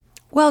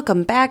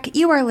Welcome back.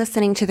 You are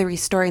listening to the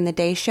Restoring the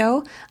Day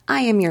show.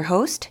 I am your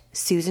host,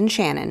 Susan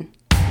Shannon.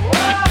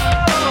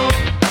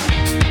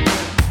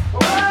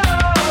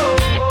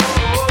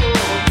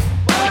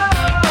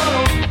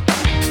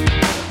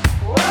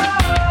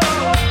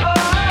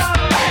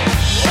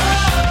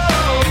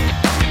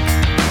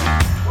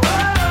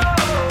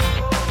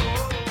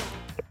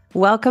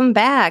 Welcome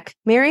back.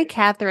 Mary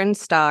Catherine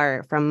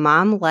Starr from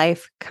Mom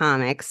Life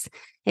Comics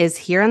is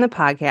here on the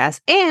podcast,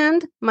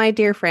 and my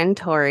dear friend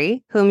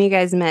Tori, whom you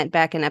guys met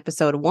back in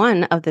episode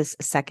 1 of this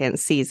second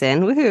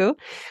season. Woohoo!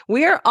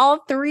 We are all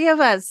three of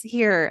us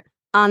here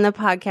on the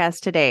podcast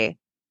today,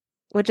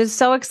 which is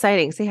so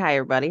exciting. Say hi,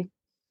 everybody.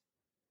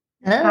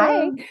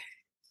 Hello.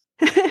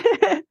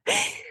 Hi.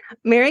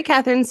 Mary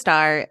Catherine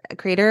Starr,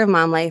 creator of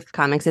Mom Life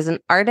Comics, is an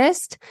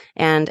artist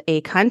and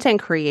a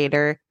content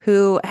creator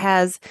who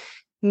has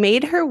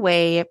made her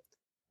way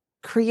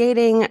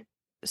creating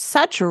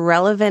such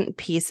relevant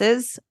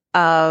pieces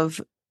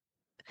of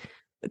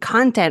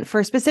content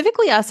for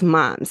specifically us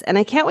moms. And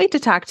I can't wait to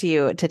talk to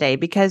you today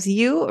because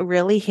you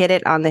really hit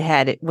it on the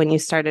head when you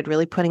started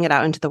really putting it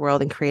out into the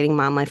world and creating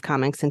Mom Life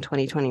Comics in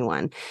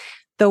 2021.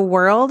 The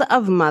world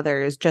of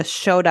mothers just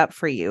showed up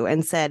for you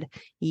and said,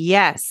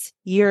 yes,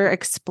 you're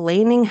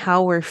explaining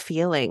how we're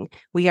feeling.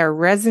 We are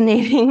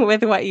resonating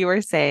with what you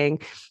were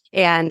saying.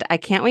 And I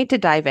can't wait to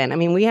dive in. I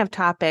mean, we have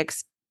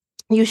topics.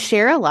 You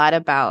share a lot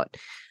about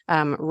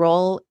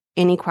role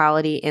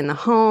inequality in the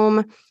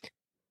home,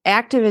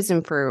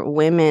 activism for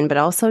women, but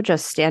also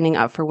just standing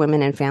up for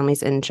women and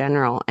families in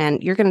general.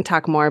 And you're going to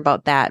talk more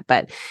about that.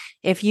 But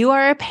if you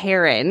are a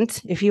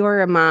parent, if you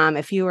are a mom,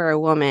 if you are a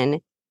woman,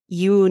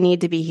 you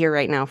need to be here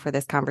right now for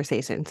this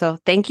conversation. So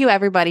thank you,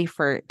 everybody,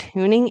 for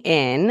tuning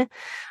in.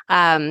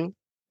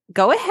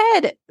 Go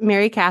ahead,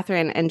 Mary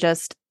Catherine, and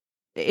just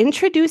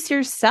introduce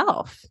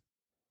yourself.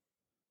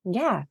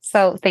 Yeah.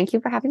 So thank you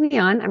for having me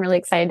on. I'm really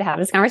excited to have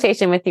this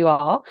conversation with you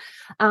all.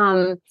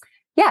 So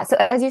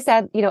as you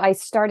said, I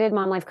started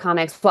Mom Life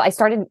Comics. Well, I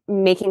started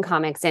making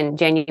comics in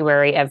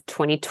January of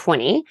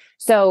 2020.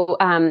 So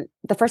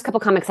the first couple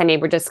comics I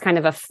made were just kind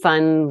of a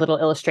fun little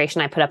illustration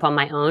I put up on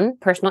my own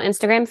personal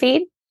Instagram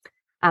feed.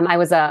 I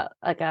was I'm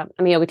a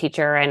yoga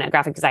teacher and a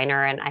graphic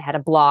designer, and I had a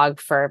blog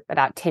for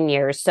about 10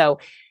 years. So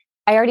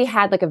I already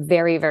had like a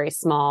very, very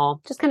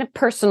small, just kind of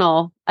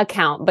personal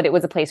account, but it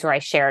was a place where I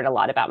shared a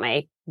lot about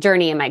my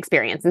journey and my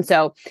experience. And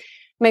so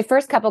my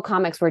first couple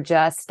comics were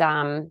just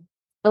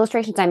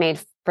illustrations I made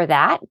for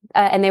that.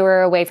 And they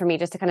were a way for me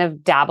just to kind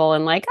of dabble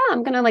in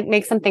I'm going to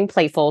make something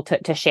playful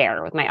to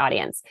share with my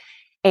audience.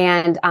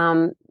 And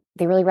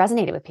they really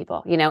resonated with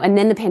people, and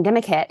then the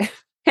pandemic hit.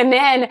 And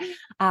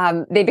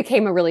then they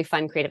became a really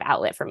fun creative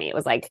outlet for me. It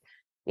was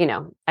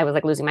I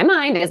was losing my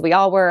mind, as we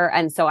all were.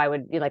 And so I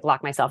would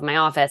lock myself in my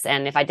office.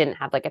 And if I didn't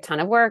have a ton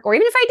of work, or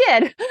even if I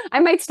did, I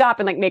might stop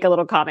and make a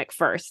little comic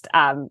first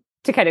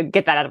to kind of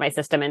get that out of my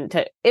system. And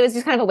it was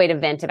just kind of a way to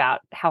vent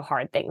about how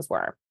hard things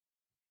were.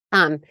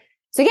 So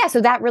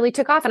that really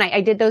took off. And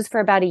I did those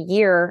for about a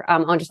year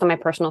on my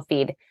personal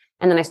feed.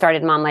 And then I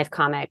started Mom Life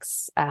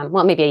Comics,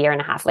 maybe a year and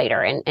a half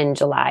later in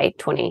July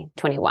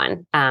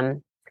 2021.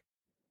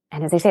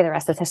 And as they say, the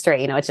rest is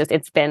history.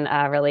 It's been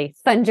a really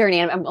fun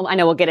journey, and I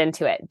know we'll get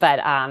into it. But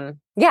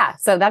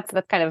so that's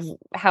kind of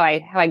how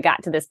I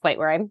got to this point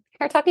where I'm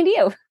here talking to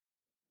you.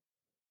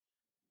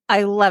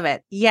 I love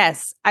it.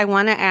 Yes, I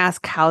want to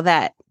ask how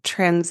that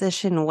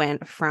transition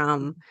went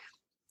from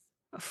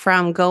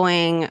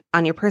going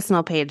on your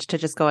personal page to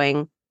just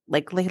going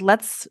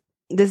this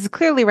is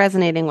clearly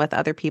resonating with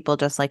other people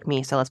just like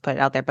me. So let's put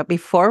it out there. But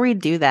before we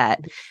do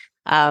that,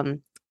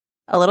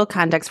 a little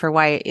context for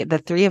why the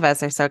three of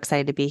us are so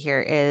excited to be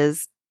here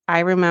is I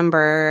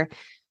remember,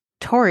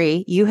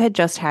 Tori, you had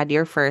just had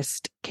your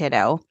first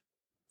kiddo,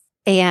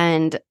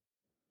 and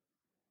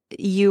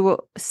you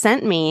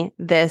sent me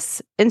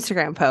this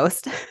Instagram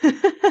post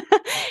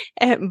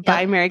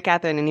by Mary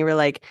Catherine, and you were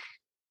like,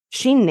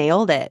 she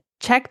nailed it.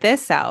 Check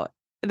this out.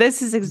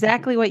 This is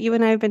exactly what you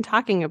and I have been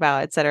talking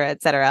about, et cetera,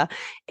 et cetera.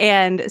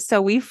 And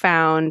so we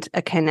found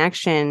a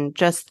connection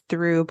just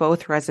through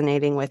both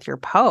resonating with your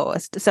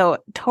post. So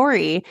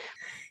Tori.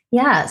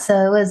 Yeah.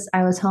 So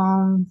I was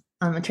home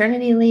on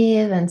maternity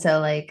leave. And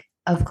so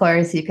of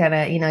course you kind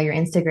of, your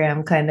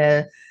Instagram kind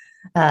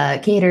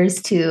of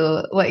caters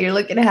to what you're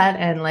looking at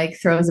and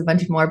throws a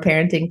bunch of more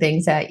parenting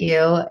things at you.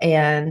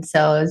 And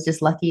so I was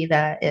just lucky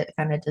that it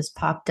kind of just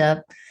popped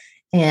up.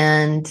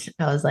 And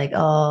I was like,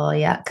 oh,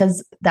 yeah,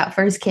 because that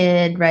first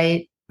kid,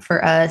 right,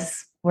 for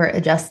us, we're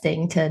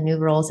adjusting to new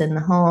roles in the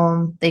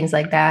home, things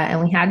like that.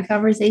 And we had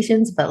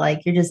conversations,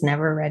 but you're just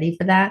never ready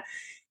for that.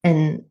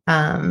 And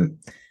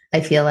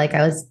I feel like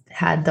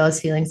had those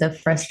feelings of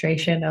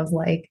frustration of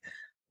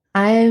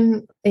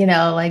I'm,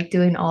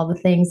 doing all the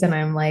things and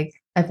I'm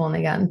I've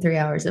only gotten 3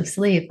 hours of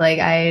sleep.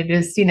 I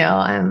just,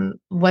 I'm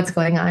what's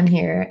going on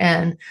here.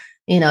 And,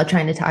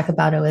 trying to talk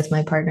about it with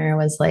my partner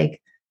was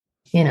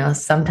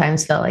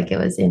sometimes felt like it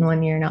was in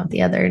one ear and out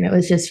the other. And it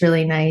was just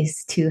really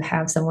nice to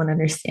have someone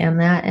understand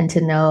that and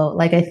to know,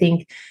 I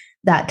think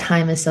that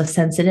time is so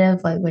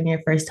sensitive, like when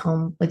you're first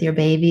home with your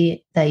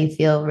baby, that you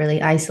feel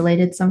really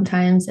isolated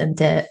sometimes, and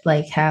to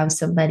like have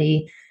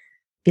somebody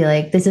be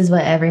like, this is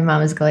what every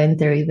mom is going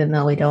through, even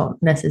though we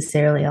don't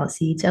necessarily all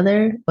see each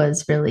other,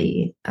 was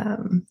really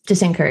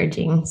just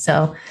encouraging.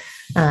 So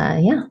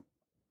yeah,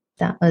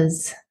 that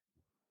was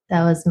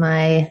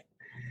my,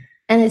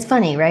 and it's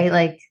funny, right?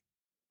 Like,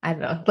 I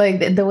don't know,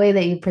 like the way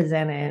that you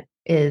present it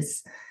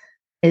is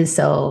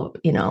so,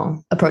 you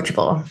know,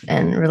 approachable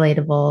and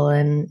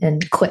relatable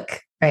and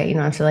quick, right? You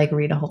don't have to like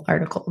read a whole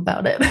article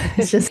about it.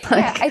 It's just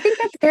like, Yeah, I think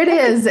that's here it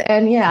is.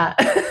 And yeah.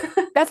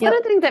 that's one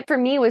of the things that for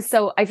me was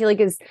so, I feel like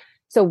is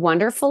so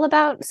wonderful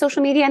about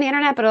social media and the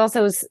internet, but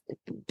also is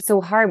so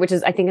hard, which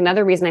is I think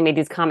another reason I made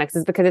these comics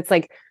is because it's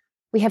like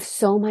we have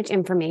so much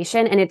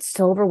information and it's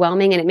so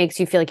overwhelming and it makes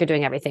you feel like you're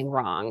doing everything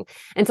wrong.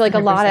 And so like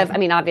 100%. a lot of, I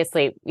mean,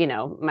 obviously, you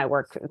know, my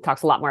work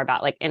talks a lot more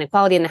about like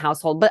inequality in the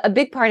household, but a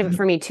big part of it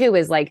for me too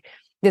is like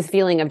this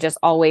feeling of just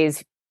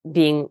always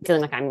feeling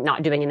like I'm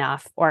not doing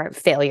enough or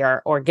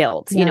failure or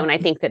guilt, you know, and I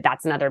think that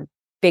that's another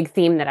big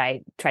theme that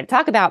I try to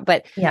talk about,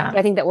 but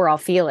I think that we're all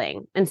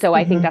feeling. And so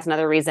I think that's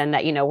another reason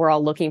that, you know, we're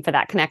all looking for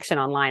that connection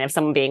online of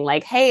someone being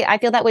like, hey, I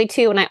feel that way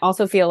too. And I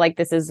also feel like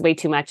this is way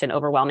too much and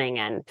overwhelming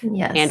and,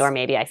 or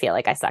maybe I feel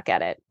like I suck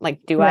at it.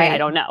 Like, do I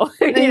don't know.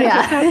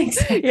 Yeah,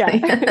 exactly.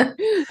 Yeah.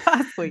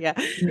 Possibly, yeah.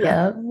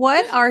 Yeah.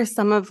 What are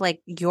some of like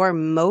your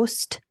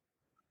most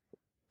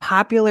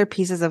popular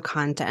pieces of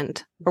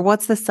content, or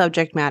what's the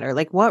subject matter?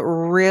 Like what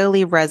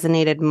really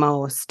resonated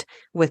most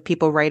with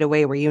people right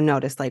away where you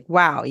noticed like,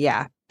 wow,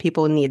 yeah,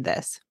 people need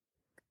this?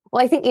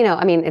 Well, I think, you know,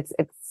 I mean, it's,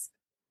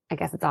 I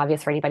guess it's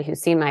obvious for anybody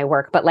who's seen my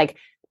work, but like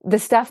the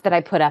stuff that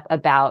I put up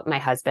about my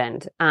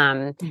husband,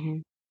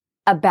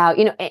 about,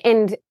 you know,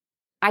 and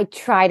I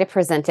try to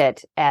present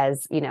it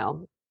as, you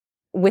know,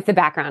 with the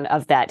background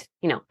of that,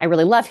 you know, I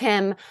really love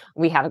him.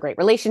 We have a great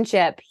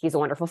relationship. He's a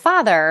wonderful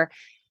father.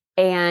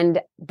 And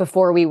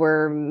before we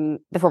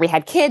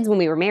had kids, when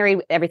we were married,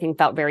 everything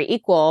felt very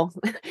equal,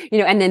 you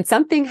know, and then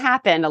something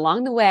happened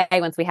along the way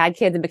once we had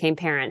kids and became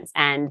parents.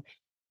 And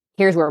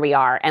here's where we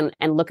are. And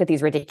look at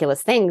these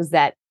ridiculous things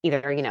that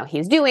either, you know,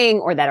 he's doing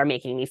or that are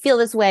making me feel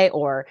this way,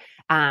 or,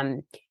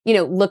 you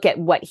know, look at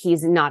what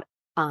he's not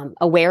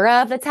aware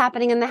of that's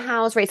happening in the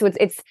house. Right. So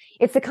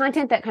it's the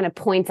content that kind of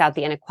points out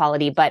the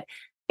inequality. But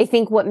I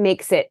think what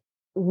makes it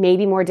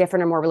maybe more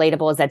different or more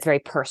relatable is that's very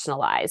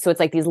personalized. So it's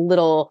like these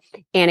little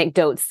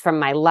anecdotes from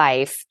my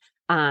life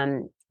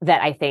that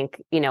I think,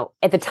 you know,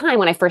 at the time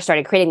when I first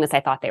started creating this,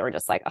 I thought they were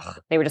just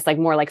like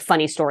more like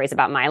funny stories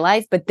about my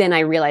life. But then I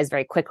realized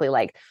very quickly,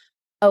 like,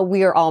 oh,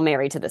 we are all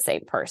married to the same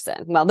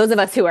person. Well, those of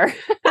us who are,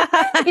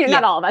 you know,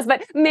 not all of us,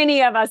 but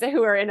many of us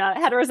who are in a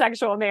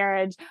heterosexual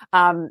marriage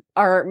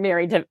are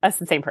married to the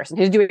same person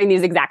who's doing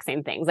these exact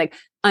same things, like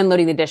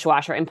unloading the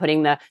dishwasher and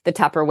putting the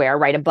Tupperware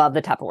right above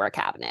the Tupperware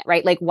cabinet,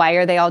 right? Like, why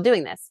are they all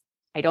doing this?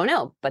 I don't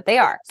know, but they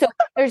are. So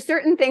there's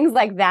certain things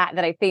like that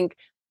I think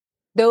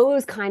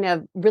those kind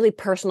of really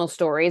personal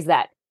stories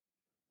that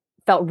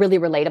felt really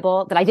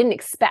relatable that I didn't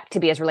expect to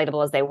be as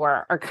relatable as they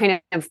were are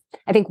kind of,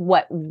 I think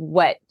what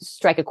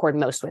strike a chord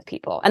most with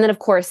people. And then of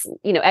course,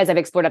 you know, as I've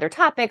explored other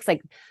topics,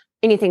 like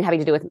anything having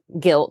to do with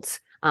guilt,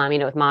 you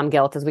know, with mom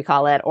guilt, as we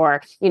call it,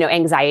 or, you know,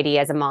 anxiety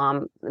as a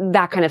mom,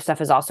 that kind of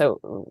stuff is also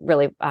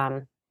really,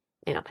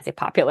 you know, I say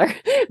popular,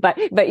 but,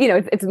 you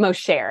know, it's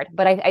most shared.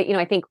 But I, you know,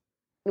 I think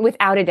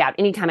without a doubt,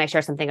 anytime I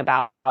share something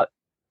about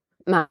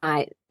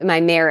my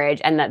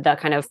marriage and the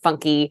kind of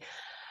funky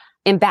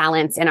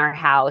imbalance in our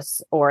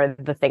house or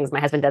the things my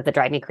husband does that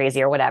drive me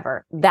crazy or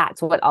whatever,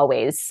 that's what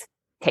always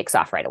takes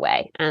off right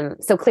away.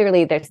 So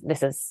clearly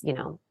this is, you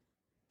know,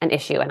 an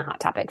issue and a hot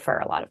topic for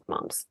a lot of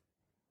moms.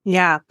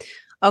 Yeah.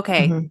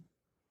 Okay.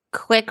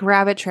 Quick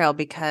rabbit trail,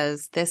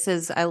 because this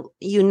is,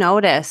 you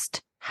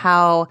noticed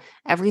how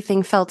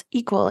everything felt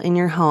equal in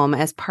your home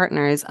as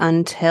partners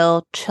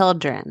until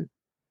children.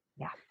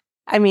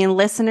 I mean,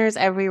 listeners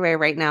everywhere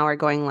right now are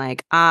going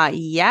like,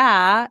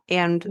 yeah.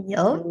 And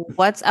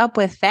what's up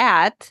with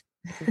that?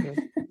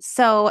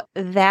 So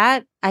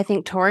that, I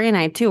think Tori and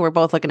I too, we're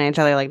both looking at each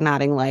other like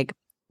nodding, like,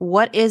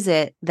 what is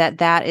it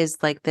that is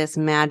like this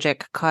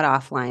magic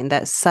cutoff line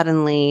that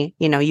suddenly,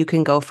 you know, you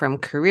can go from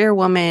career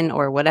woman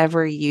or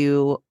whatever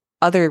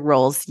other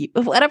roles,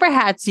 whatever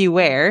hats you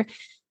wear,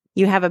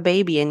 you have a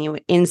baby and you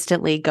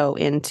instantly go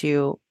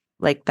into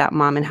like that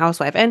mom and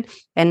housewife. And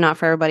not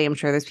for everybody, I'm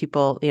sure there's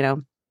people, you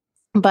know,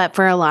 but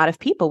for a lot of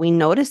people, we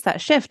noticed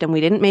that shift and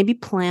we didn't maybe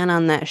plan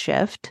on that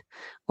shift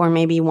or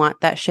maybe want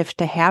that shift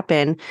to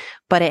happen,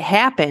 but it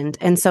happened.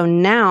 And so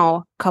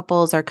now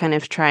couples are kind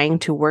of trying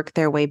to work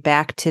their way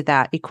back to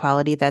that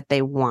equality that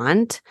they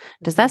want.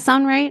 Does that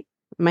sound right?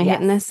 Am I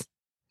hitting this?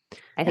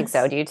 I think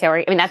so. Do you,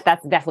 Tori? I mean,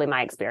 that's definitely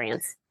my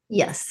experience.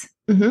 Yes.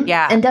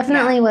 Yeah. And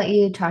definitely what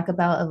you talk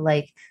about of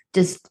like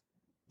just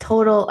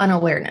total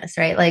unawareness,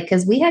 right? Like,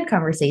 because we had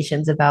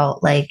conversations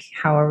about like,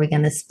 how are we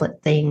going to split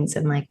things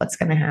and like, what's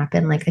going to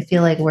happen? Like, I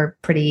feel like we're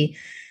pretty,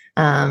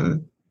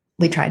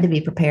 we tried to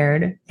be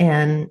prepared,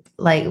 and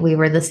like we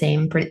were the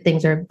same.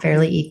 Things are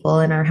fairly equal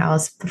in our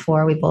house.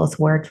 Before, we both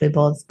worked, we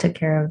both took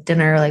care of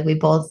dinner, like we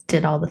both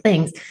did all the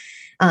things.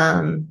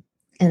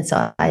 And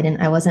so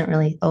I wasn't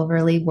really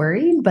overly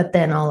worried, but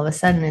then all of a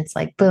sudden it's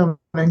like boom,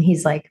 and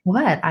he's like,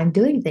 what? I'm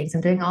doing things,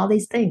 I'm doing all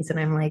these things, and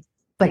I'm like,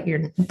 but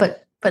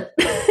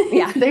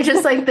yeah, they're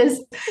just like this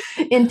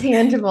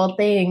intangible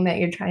thing that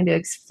you're trying to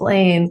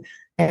explain,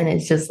 and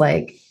it's just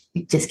like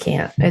you just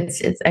can't.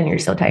 It's and you're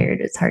so tired,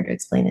 it's hard to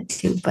explain it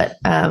too. But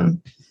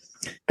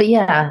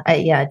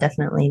yeah,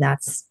 definitely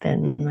that's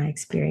been my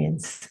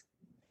experience.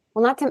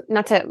 Well,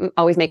 not to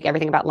always make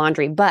everything about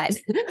laundry, but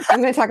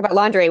I'm going to talk about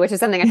laundry, which is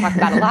something I talk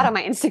about a lot on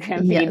my Instagram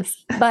feed.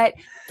 Yes. But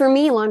for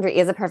me, laundry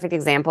is a perfect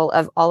example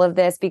of all of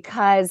this,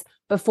 because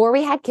before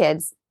we had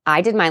kids,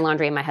 I did my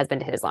laundry and my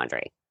husband did his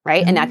laundry,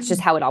 right? And that's just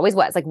how it always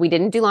was. Like, we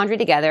didn't do laundry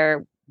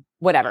together,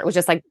 whatever. It was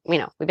just like,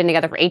 we've been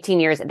together for 18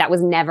 years. That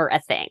was never a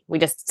thing. We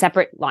just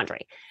separate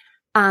laundry.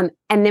 And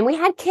then we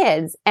had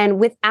kids, and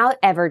without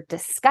ever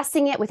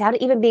discussing it, without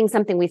it even being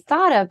something we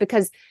thought of,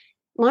 because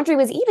laundry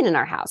was even in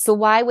our house. So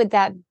why would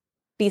that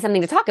be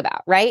something to talk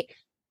about, right?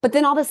 But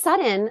then all of a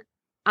sudden,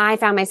 I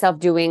found myself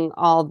doing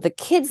all the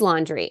kids'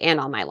 laundry and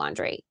all my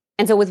laundry.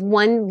 And so with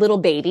one little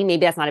baby,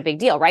 maybe that's not a big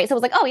deal, right? So it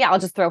was like, oh yeah, I'll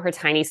just throw her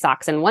tiny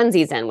socks and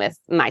onesies in with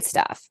my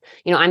stuff.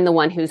 I'm the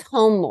one who's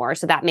home more,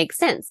 so that makes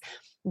sense.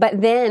 But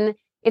then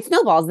it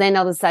snowballs. Then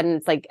all of a sudden,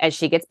 it's like, as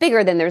she gets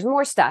bigger, then there's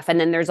more stuff. And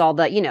then there's all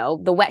the,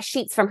 the wet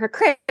sheets from her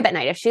crib at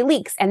night if she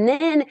leaks. And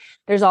then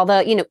there's all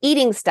the,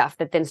 eating stuff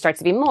that then starts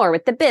to be more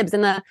with the bibs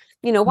and the,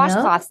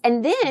 washcloths.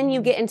 And then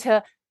you get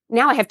into,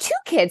 now I have 2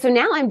 kids. So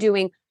now I'm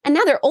doing, and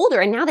now they're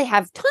older, and now they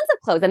have tons of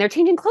clothes, and they're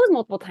changing clothes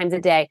multiple times a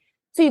day.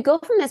 So you go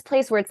from this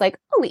place where it's like,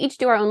 oh, we each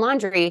do our own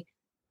laundry,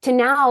 to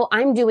now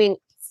I'm doing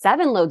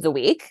 7 loads a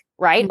week,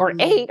 right? Or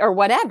 8 or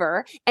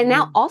whatever. And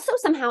now also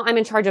somehow I'm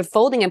in charge of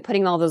folding and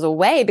putting all those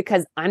away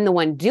because I'm the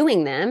one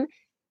doing them.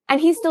 And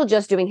he's still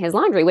just doing his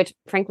laundry, which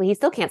frankly, he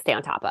still can't stay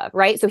on top of,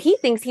 right? So he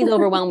thinks he's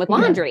overwhelmed with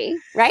laundry,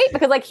 right?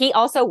 Because like he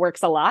also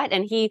works a lot,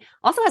 and he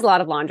also has a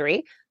lot of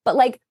laundry, but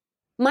like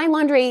my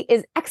laundry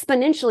is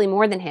exponentially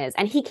more than his,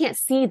 and he can't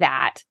see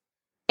that.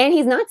 And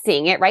he's not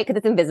seeing it, right? Because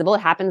it's invisible. It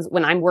happens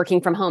when I'm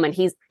working from home and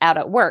he's out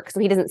at work. So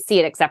he doesn't see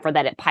it, except for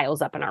that it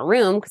piles up in our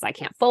room because I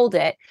can't fold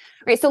it,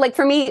 right? So like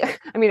for me,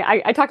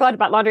 I talk a lot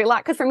about laundry a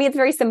lot because for me, it's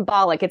very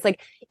symbolic. It's like,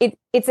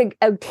 it's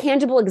a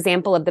tangible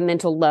example of the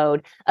mental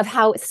load of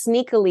how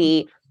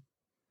sneakily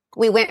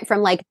we went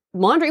from like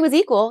laundry was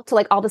equal to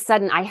like all of a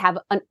sudden I have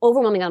an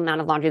overwhelming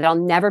amount of laundry that I'll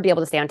never be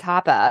able to stay on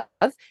top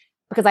of,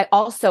 because I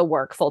also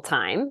work full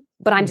time,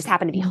 but I'm just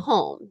happen to be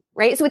home,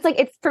 right? So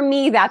it's for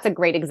me, that's a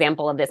great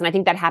example of this. And I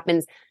think that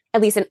happens, at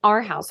least in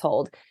our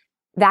household,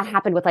 that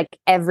happened with like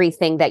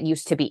everything that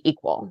used to be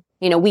equal.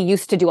 We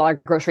used to do all our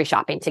grocery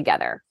shopping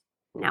together.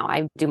 Now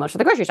I do most of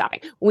the grocery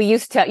shopping. We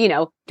used to,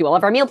 do all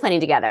of our meal planning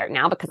together.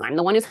 Now, because I'm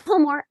the one who's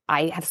home more,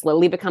 I have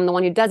slowly become the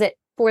one who does it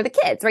for the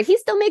kids, right? He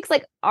still makes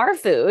like our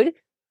food,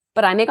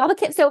 but I make all the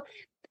kids. So,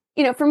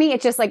 for me,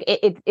 it's just like,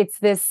 it's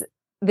this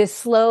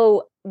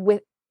slow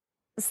with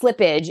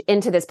slippage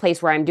into this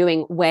place where I'm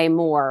doing way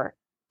more,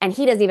 and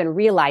he doesn't even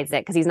realize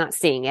it because he's not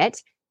seeing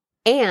it.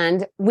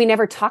 And we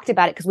never talked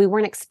about it because we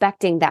weren't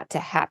expecting that to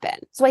happen.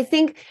 So I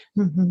think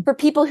for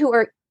people who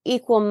are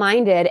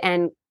equal-minded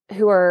and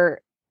who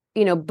are,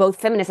 both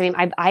feminists,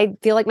 I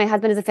feel like my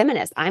husband is a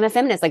feminist. I'm a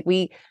feminist. Like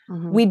we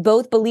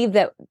both believe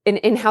that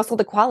in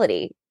household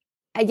equality,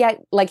 and yet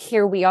like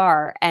here we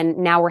are, and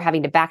now we're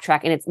having to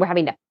backtrack, and we're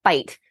having to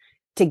fight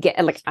to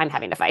get, like, I'm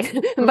having to fight,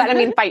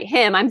 but fight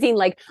him. I'm seeing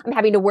like, I'm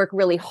having to work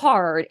really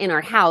hard in our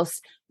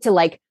house to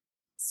like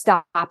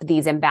stop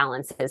these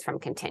imbalances from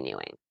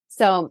continuing.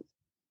 So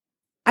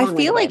I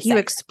feel like you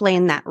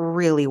explained that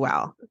really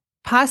well.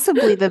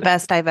 Possibly the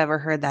best I've ever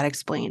heard that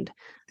explained.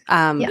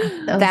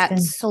 That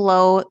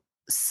slow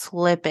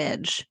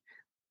slippage.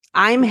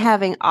 I'm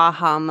having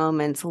aha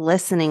moments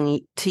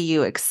listening to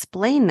you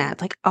explain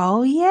that. Like,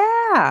 oh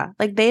yeah,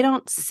 like they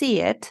don't see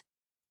it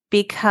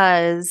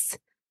because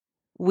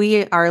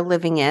we are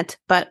living it,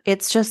 but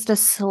it's just a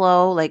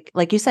slow,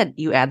 like you said,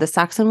 you add the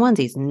socks and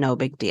onesies, no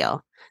big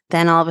deal.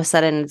 Then all of a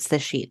sudden it's the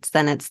sheets,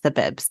 then it's the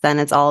bibs, then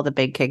it's all the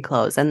big kid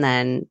clothes. And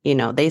then,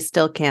 they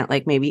still can't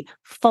like maybe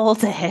fold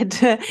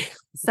it.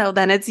 So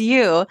then it's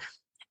you.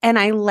 And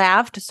I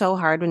laughed so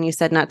hard when you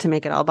said not to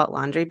make it all about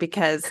laundry,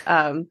 because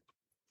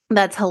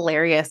that's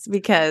hilarious,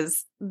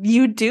 because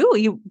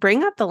you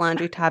bring up the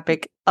laundry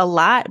topic a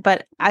lot,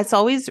 but it's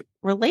always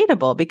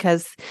relatable,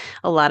 because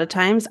a lot of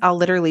times I'll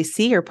literally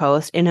see your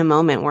post in a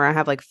moment where I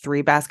have like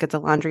 3 baskets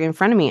of laundry in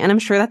front of me. And I'm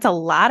sure that's a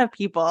lot of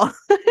people.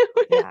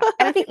 Yeah.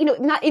 And I think,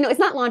 it's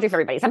not laundry for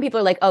everybody. Some people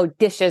are like, oh,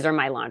 dishes are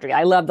my laundry.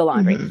 I love the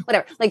laundry,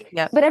 whatever. Like,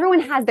 but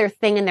everyone has their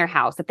thing in their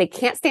house that they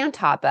can't stay on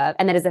top of.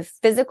 And that is a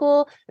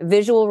physical,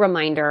 visual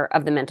reminder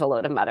of the mental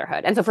load of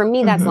motherhood. And so for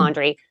me, that's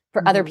laundry.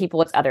 For other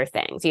people, it's other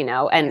things,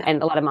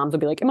 and a lot of moms will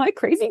be like, am I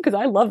crazy? Because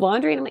I love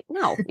laundry. And I'm like,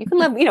 no, you can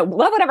love,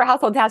 love whatever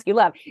household task you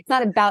love. It's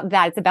not about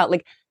that. It's about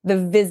like the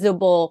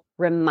visible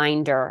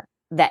reminder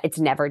that it's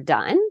never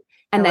done.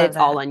 and I that love it's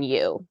all that. on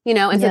you, you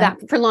know? And so Yeah.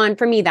 that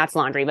for me, that's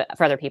laundry, but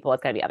for other people,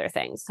 it's going to be other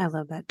things. I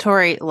love that.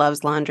 Tori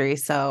loves laundry,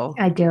 so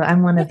I do.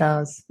 I'm one of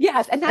those.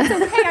 Yes. And that's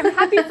okay. I'm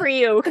happy for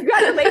you.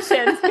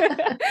 Congratulations.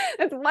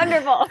 That's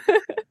wonderful.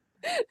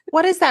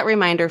 what is that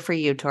reminder for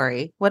you,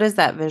 Tori? What is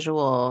that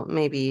visual,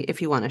 maybe,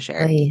 if you want to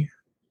share? Oy.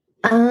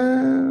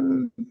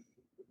 Um,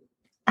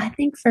 I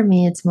think for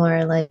me, it's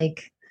more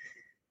like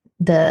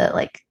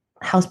the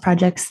house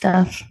project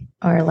stuff,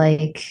 or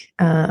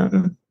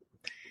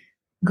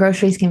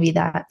groceries can be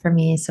that for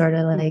me, sort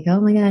of like,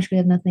 oh my gosh, we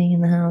have nothing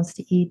in the house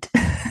to eat.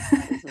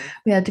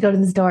 We had to go to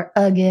the store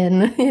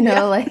again,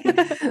 like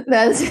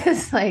that's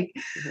just like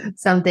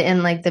something.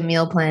 And like the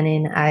meal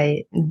planning,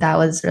 that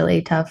was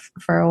really tough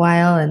for a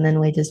while. And then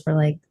we just were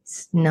like,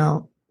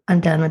 no, I'm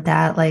done with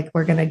that. Like,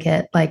 we're gonna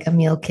get like a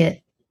meal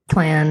kit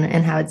plan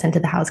and have it sent to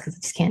the house, because I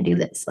just can't do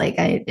this. Like,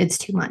 it's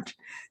too much.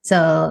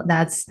 So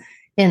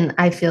and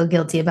I feel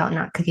guilty about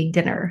not cooking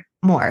dinner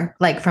more,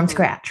 like from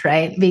scratch,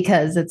 right?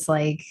 Because it's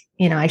like,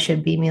 I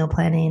should be meal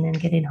planning and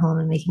getting home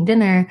and making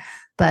dinner,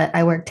 but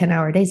I work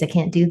 10-hour days. I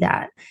can't do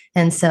that.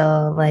 And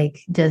so,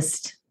 like,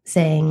 just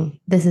saying,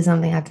 this is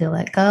something I have to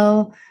let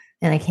go.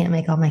 And I can't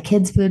make all my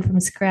kids' food from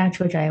scratch,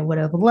 which I would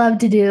have loved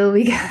to do,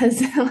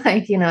 because,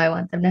 I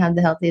want them to have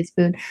the healthiest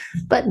food.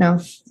 But no,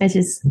 it's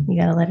just, you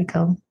got to let it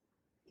go.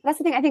 That's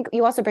the thing. I think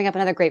you also bring up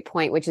another great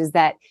point, which is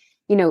that,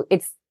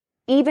 it's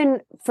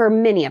even for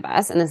many of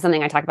us, and this is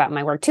something I talk about in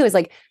my work too, is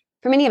like,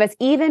 for many of us,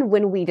 even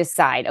when we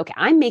decide, okay,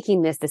 I'm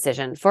making this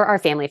decision for our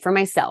family, for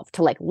myself,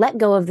 to like let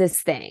go of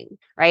this thing,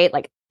 right?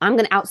 Like, I'm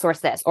going to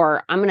outsource this,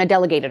 or I'm going to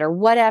delegate it, or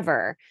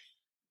whatever,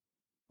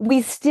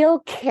 we still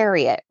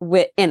carry it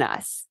within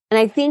us. And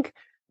I think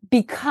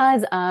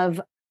because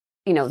of,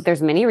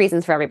 there's many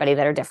reasons for everybody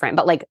that are different,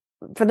 but like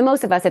for the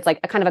most of us, it's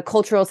like a kind of a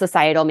cultural,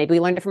 societal, maybe we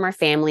learned it from our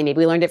family, maybe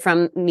we learned it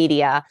from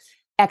media,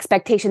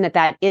 expectation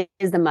that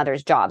is the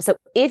mother's job. So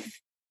if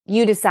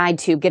you decide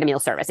to get a meal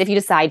service, if you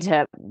decide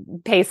to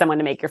pay someone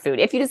to make your food,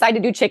 if you decide to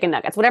do chicken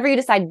nuggets, whatever you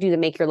decide to do to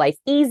make your life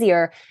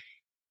easier,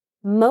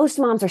 most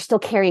moms are still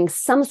carrying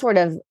some sort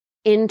of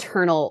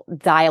internal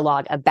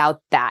dialogue about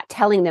that,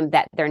 telling them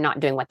that they're not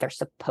doing what they're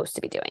supposed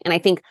to be doing. And I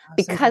think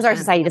because our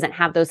society doesn't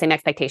have those same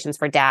expectations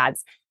for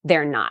dads,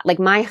 they're not. Like,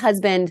 my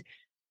husband,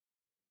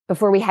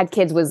 before we had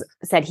kids,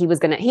 said he was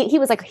going to, he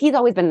was like, he's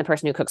always been the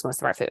person who cooks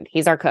most of our food.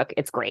 He's our cook.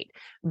 It's great.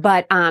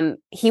 But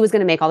he was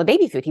going to make all the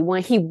baby food. He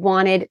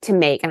wanted to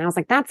make, and I was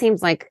like, that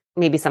seems like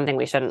maybe something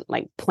we shouldn't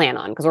like plan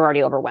on, because we're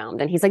already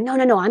overwhelmed. And he's like, no,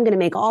 I'm going to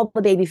make all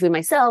the baby food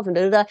myself. And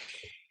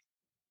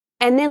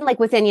And then like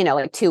within,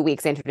 like 2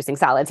 weeks introducing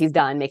solids, he's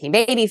done making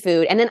baby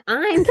food. And then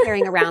I'm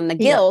carrying around the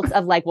guilt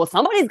of like, well,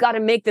 somebody's got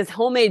to make this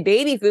homemade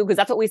baby food, because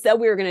that's what we said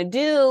we were going to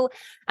do.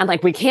 And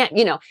like, we can't,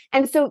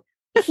 and so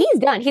he's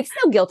done. He's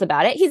no guilt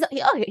about it. He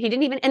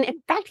didn't even, and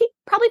in fact, he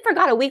probably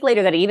forgot a week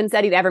later that he even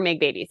said he'd ever make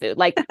baby food.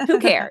 Like, who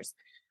cares?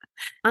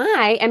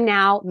 I am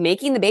now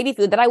making the baby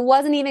food that I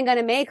wasn't even going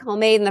to make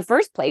homemade in the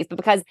first place, but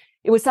because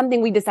it was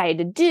something we decided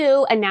to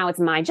do, and now it's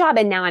my job,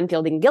 and now I'm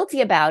feeling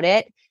guilty about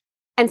it.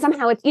 And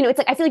somehow it's, it's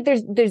like, I feel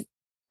like there's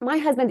my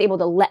husband's able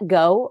to let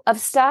go of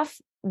stuff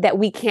that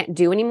we can't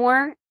do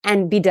anymore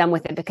and be done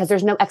with it, because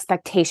there's no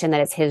expectation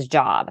that it's his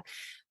job.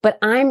 But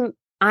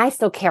I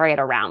still carry it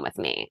around with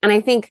me. And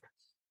I think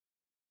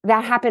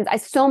that happens.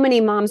 So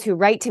many moms who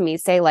write to me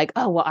say like,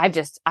 oh, well, I've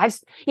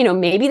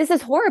maybe this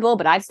is horrible,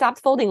 but I've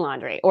stopped folding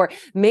laundry. Or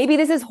maybe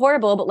this is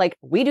horrible, but like,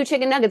 we do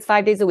chicken nuggets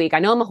 5 days a week. I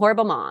know I'm a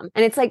horrible mom.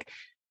 And it's like,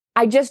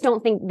 I just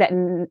don't think that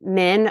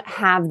men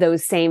have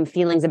those same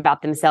feelings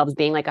about themselves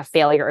being like a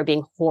failure or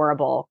being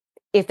horrible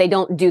if they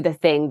don't do the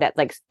thing that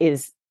like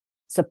is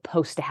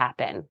supposed to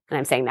happen. And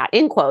I'm saying that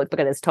in quotes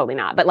because it's totally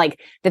not, but like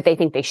that they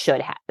think that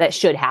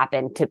should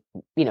happen to,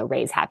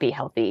 raise happy,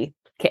 healthy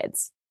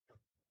kids.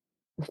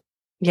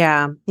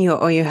 Yeah. You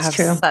have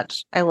true.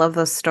 I love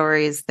those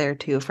stories there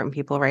too from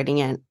people writing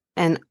in.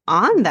 And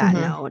on that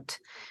note,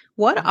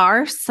 what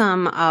are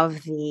some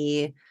of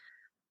the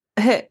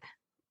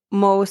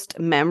most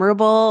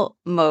memorable,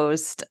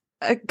 most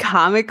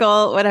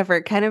comical,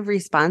 whatever kind of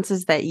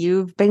responses that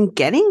you've been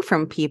getting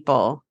from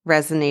people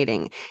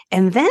resonating?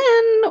 And then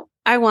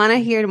I want to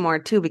hear more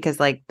too, because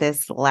like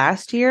this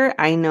last year,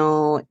 I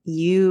know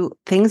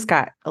things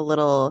got a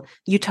little,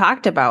 you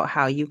talked about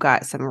how you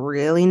got some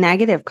really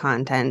negative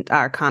content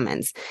or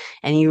comments,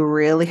 and you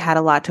really had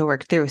a lot to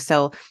work through.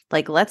 So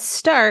like, let's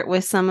start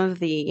with some of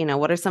the,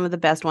 what are some of the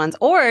best ones?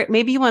 Or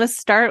maybe you want to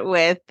start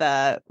with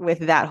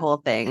that whole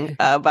thing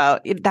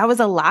about that was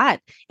a lot.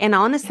 And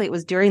honestly, it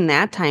was during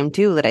that time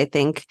too, that I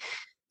think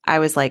I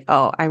was like,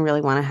 oh, I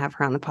really want to have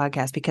her on the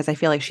podcast, because I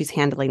feel like she's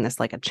handling this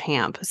like a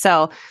champ.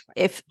 So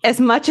if as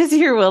much as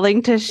you're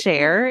willing to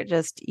share,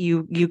 just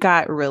you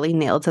got really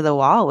nailed to the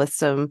wall with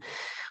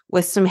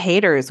some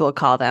haters, we'll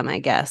call them, I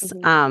guess.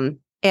 Mm-hmm.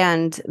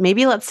 And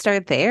maybe let's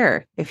start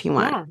there if you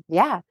want.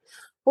 Yeah.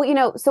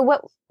 Well, so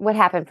what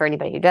happened, for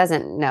anybody who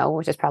doesn't know,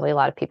 which is probably a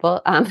lot of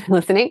people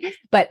listening,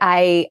 but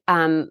I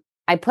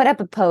put up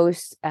a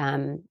post.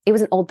 It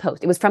was an old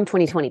post. It was from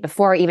 2020,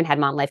 before I even had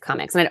Mom Life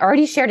Comics. And I'd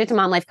already shared it to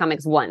Mom Life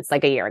Comics once,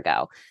 like a year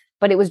ago.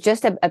 but it was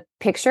just a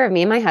picture of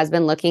me and my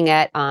husband looking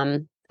at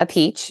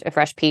a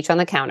fresh peach on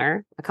the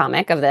counter, a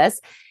comic of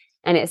this.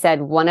 And it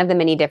said, one of the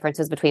many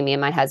differences between me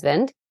and my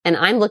husband. And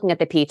I'm looking at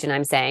the peach and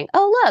I'm saying,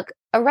 oh, look,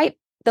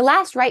 the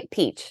last ripe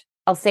peach.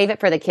 I'll save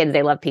it for the kids.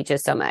 They love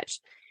peaches so much.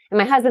 And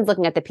my husband's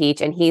looking at the peach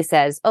and he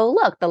says, oh,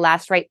 look, the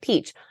last ripe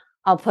peach.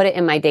 I'll put it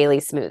in my daily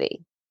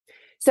smoothie.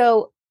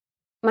 So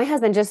my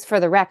husband, just for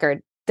the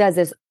record, does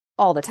this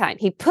all the time.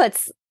 He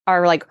puts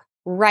our like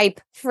ripe,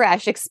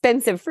 fresh,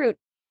 expensive fruit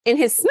in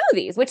his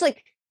smoothies, which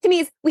like to me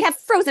is, we have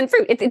frozen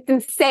fruit. It's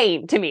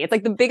insane to me. It's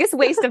like the biggest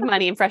waste of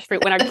money in fresh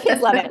fruit when our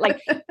kids love it.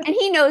 Like, and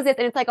he knows it.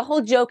 And it's like a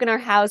whole joke in our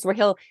house where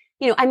he'll,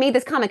 I made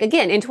this comic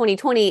again in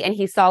 2020 and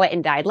he saw it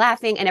and died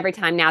laughing. And every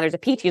time now there's a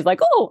peach, he's like,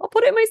 oh, I'll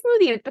put it in my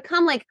smoothie. And it's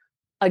become like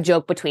a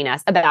joke between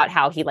us about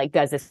how he like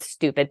does this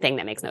stupid thing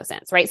that makes no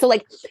sense. Right. So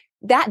like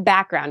that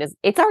background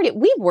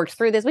we've worked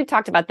through this. We've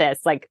talked about this.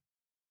 Like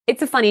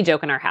it's a funny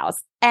joke in our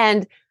house.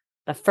 And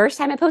the first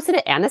time I posted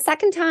it and the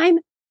second time,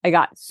 I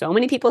got so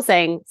many people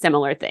saying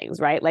similar things,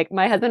 right? Like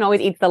my husband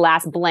always eats the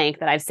last blank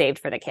that I've saved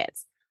for the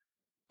kids.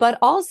 But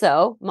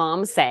also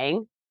moms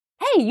saying,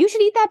 hey, you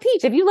should eat that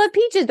peach. If you love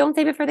peaches, don't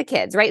save it for the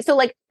kids, right? So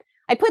like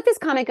I put this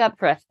comic up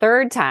for a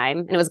third time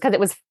and it was because it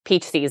was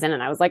peach season.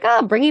 And I was like,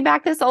 oh, bringing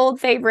back this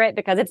old favorite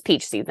because it's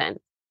peach season.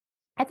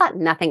 I thought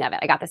nothing of it.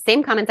 I got the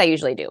same comments I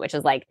usually do, which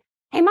is like,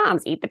 hey,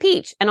 moms, eat the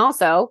peach. And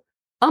also,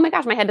 oh my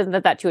gosh, my head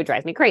doesn't that too. It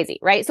drives me crazy,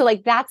 right? So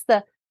like that's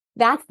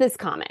this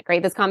comic,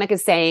 right? This comic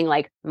is saying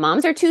like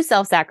moms are too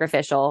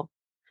self-sacrificial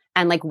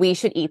and like we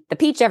should eat the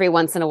peach every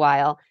once in a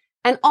while.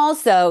 And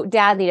also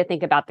dads need to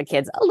think about the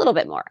kids a little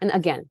bit more. And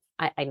again,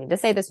 I need to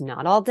say this,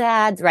 not all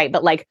dads, right?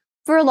 But like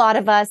for a lot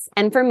of us,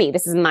 and for me,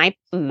 this is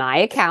my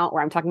account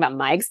where I'm talking about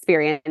my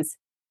experience.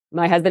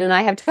 My husband and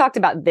I have talked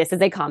about this as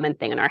a common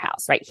thing in our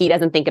house, right? He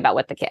doesn't think about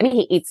what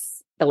he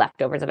eats the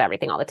leftovers of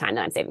everything all the time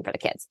that I'm saving for the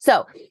kids.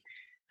 So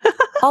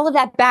all of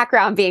that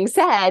background being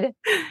said,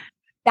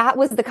 that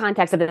was the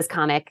context of this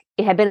comic.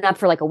 It had been up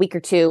for like a week or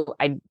two.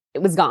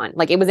 It was gone.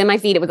 Like it was in my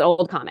feed. It was an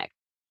old comic.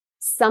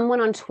 Someone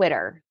on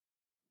Twitter,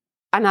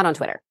 I'm not on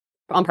Twitter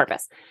on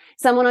purpose.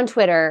 Someone on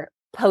Twitter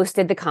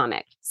posted the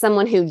comic.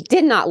 Someone who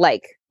did not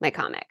like my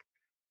comic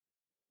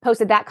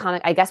posted that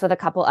comic, I guess with a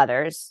couple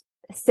others,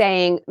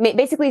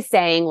 basically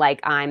saying like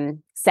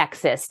I'm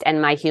sexist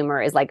and my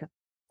humor is like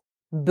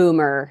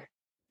boomer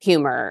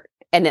humor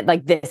and that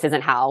like this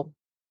isn't how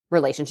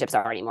relationships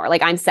are anymore.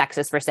 Like I'm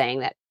sexist for saying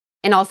that.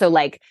 And also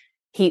like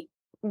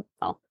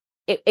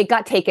it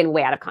got taken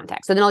way out of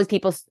context. So then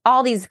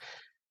all these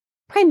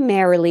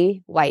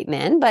primarily white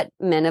men, but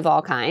men of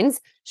all kinds,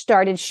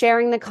 started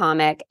sharing the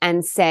comic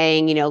and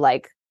saying,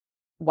 like,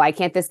 why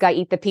can't this guy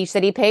eat the peach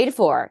that he paid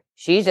for?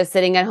 She's just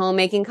sitting at home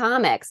making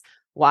comics.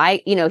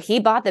 Why, he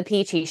bought the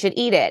peach, he should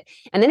eat it.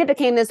 And then it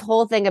became this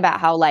whole thing about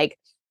how like,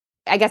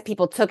 I guess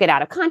people took it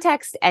out of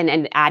context and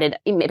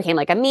it became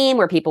like a meme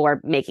where people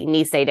were making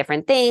me say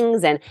different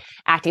things and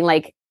acting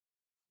like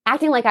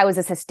I was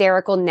this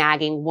hysterical,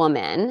 nagging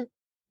woman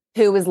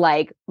who was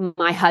like,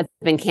 my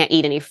husband can't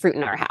eat any fruit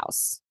in our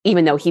house,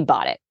 even though he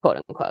bought it, quote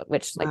unquote,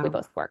 which like we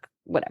both work,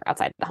 whatever,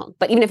 outside the home.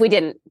 But even if we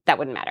didn't, that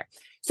wouldn't matter.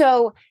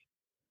 So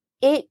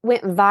it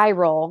went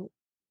viral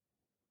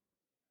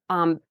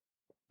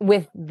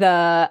with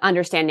the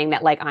understanding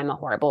that like I'm a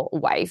horrible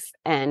wife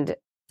and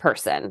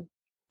person.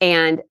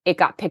 And it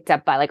got picked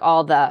up by like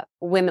all the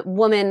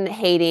woman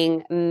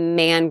hating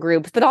man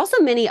groups, but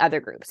also many other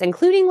groups,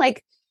 including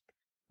like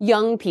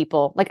young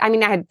people. Like, I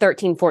mean, I had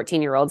 13,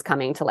 14-year-olds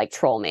coming to like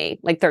troll me,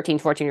 like 13,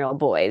 14-year-old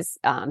boys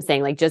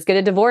saying like, just get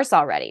a divorce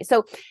already.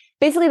 So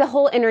basically the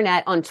whole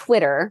internet on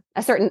Twitter,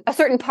 a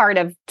certain part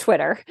of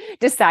Twitter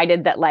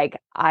decided that like,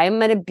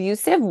 I'm an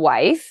abusive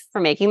wife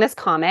for making this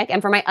comic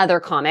and for my other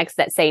comics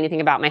that say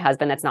anything about my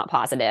husband that's not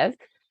positive,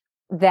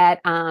 that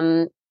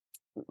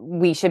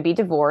we should be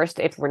divorced.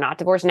 If we're not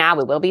divorced now,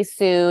 we will be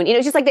soon.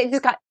 It's just like they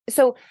just got,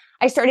 so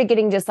I started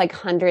getting just like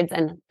hundreds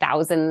and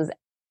thousands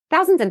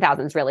and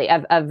thousands really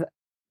of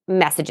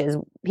messages.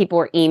 People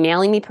were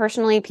emailing me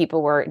personally.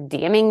 People were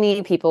DMing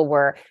me. People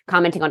were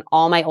commenting on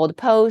all my old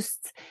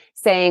posts,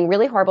 saying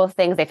really horrible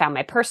things. They found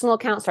my personal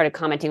account, started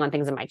commenting on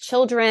things of my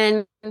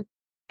children.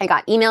 I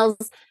got emails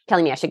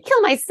telling me I should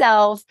kill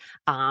myself.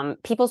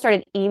 People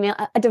started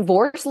a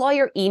divorce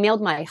lawyer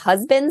emailed my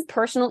husband's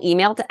personal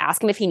email to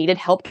ask him if he needed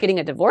help getting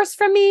a divorce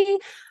from me.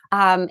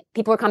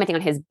 People were commenting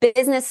on his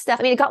business stuff.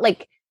 I mean, it got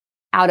like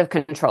out of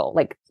control.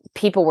 Like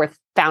people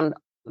found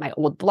my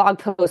old blog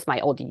posts, my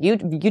old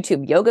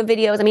YouTube yoga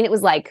videos. I mean, it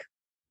was like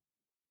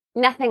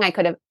nothing I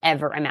could have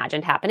ever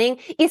imagined happening,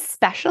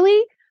 especially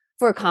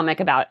for a comic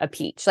about a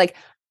peach. Like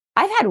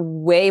I've had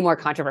way more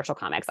controversial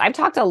comics. I've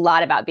talked a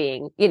lot about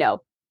being,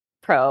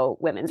 pro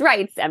women's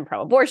rights and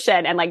pro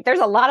abortion. And like, there's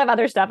a lot of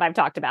other stuff I've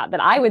talked about that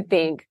I would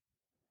think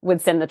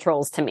would send the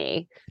trolls to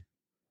me.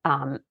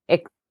 And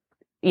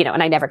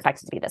I never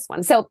expected to be this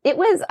one. So it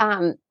was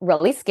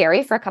really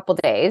scary for a couple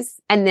days.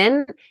 And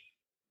then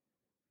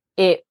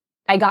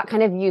I got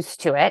kind of used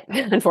to it,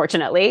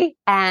 unfortunately.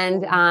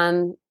 And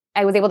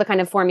I was able to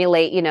kind of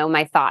formulate,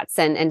 my thoughts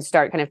and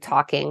start kind of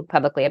talking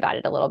publicly about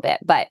it a little bit.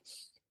 But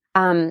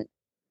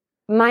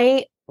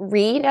My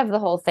read of the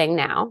whole thing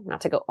now,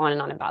 not to go on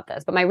and on about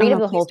this, but my read of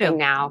the whole thing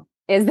now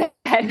is that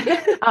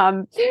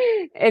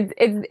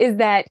is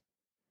that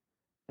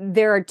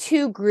there are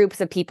two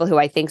groups of people who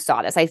I think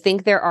saw this. I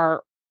think there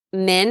are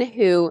men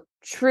who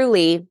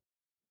truly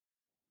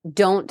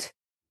don't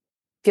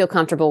feel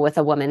comfortable with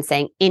a woman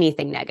saying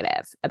anything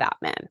negative about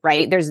men,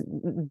 right? There's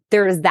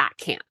that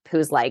camp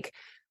who's like,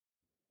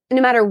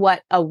 no matter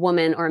what a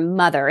woman or a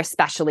mother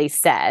especially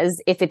says,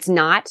 if it's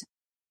not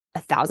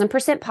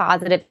 1,000%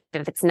 positive,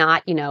 if it's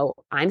not,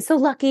 I'm so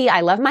lucky,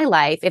 I love my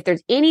life, if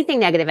there's anything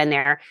negative in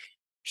there,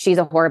 she's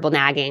a horrible,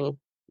 nagging,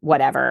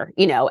 whatever,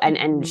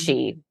 and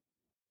she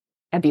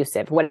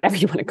abusive, whatever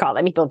you want to call it.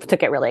 I mean, people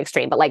took it really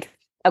extreme, but like,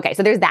 okay,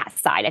 so there's that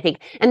side, I think.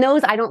 And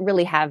those, I don't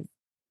really have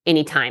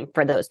any time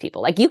for those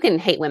people. Like, you can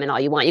hate women all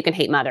you want. You can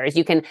hate mothers.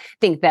 You can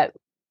think that,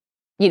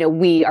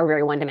 we are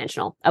very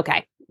one-dimensional.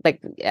 Okay.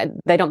 Like,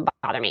 they don't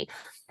bother me.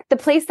 The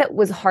place that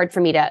was hard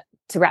for me to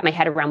wrap my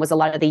head around was a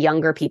lot of the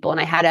younger people. And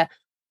I had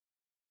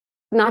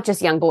not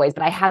just young boys,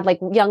 but I had like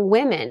young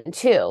women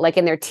too, like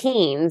in their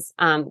teens,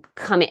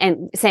 coming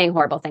and saying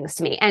horrible things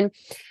to me. And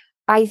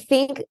I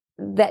think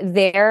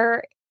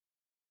that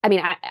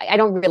I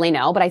don't really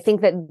know, but I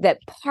think that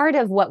part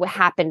of what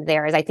happened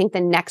there is I think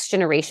the next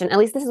generation, at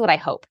least this is what I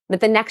hope,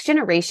 that the next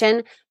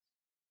generation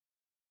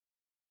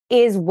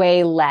is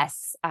way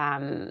less,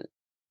 way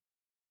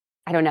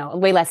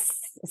less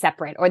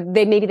separate, or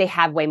maybe they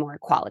have way more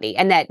equality,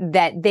 and that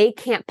they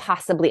can't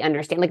possibly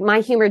understand. Like,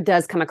 my humor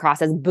does come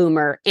across as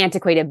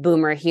antiquated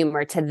boomer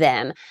humor to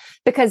them,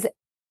 because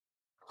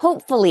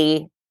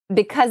hopefully,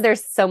 because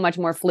there's so much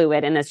more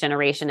fluid in this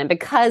generation, and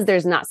because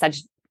there's not such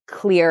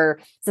clear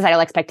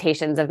societal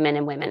expectations of men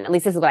and women, at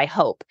least this is what I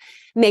hope.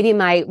 Maybe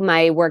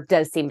my work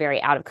does seem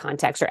very out of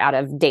context or out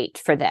of date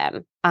for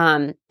them.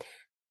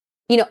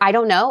 I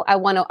don't know.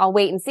 I'll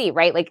wait and see,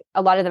 right? Like,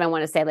 a lot of them I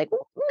want to say, like,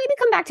 well, maybe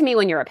come back to me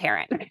when you're a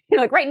parent.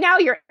 Like, right now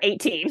you're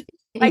 18.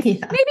 Like, maybe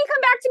come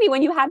back to me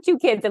when you have 2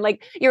 kids and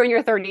like you're in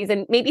your 30s,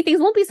 and maybe things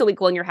won't be so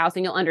equal in your house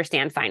and you'll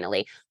understand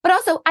finally. But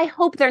also, I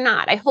hope they're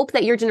not. I hope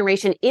that your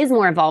generation is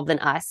more evolved than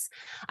us.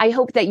 I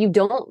hope that you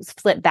don't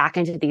slip back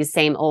into these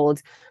same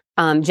old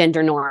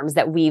gender norms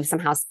that we've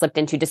somehow slipped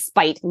into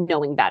despite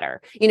knowing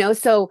better,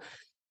 So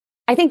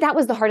I think that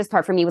was the hardest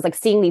part for me, was like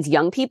seeing these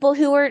young people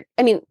who are,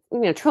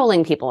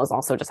 trolling people is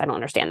also just, I don't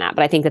understand that.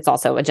 But I think it's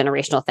also a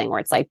generational thing where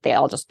it's like they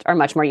all just are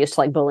much more used to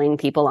like bullying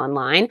people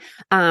online.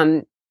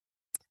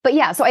 But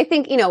yeah, so I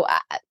think,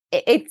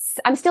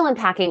 I'm still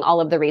unpacking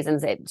all of the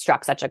reasons it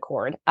struck such a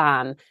chord.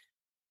 But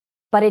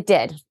it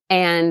did.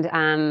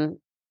 And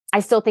I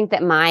still think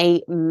that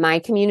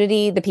my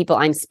community, the people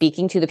I'm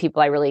speaking to, the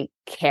people I really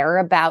care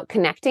about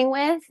connecting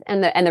with,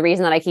 and the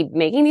reason that I keep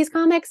making these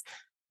comics,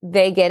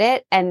 they get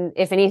it. And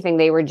if anything,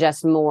 they were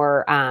just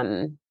more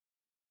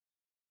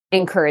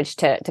encouraged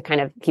to kind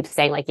of keep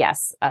saying like,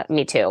 yes,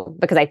 me too,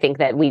 because I think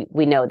that we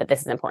know that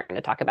this is important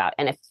to talk about.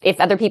 And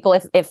if other people,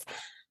 if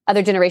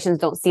other generations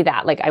don't see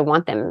that, like, I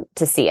want them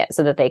to see it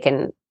so that they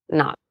can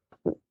not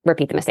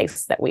repeat the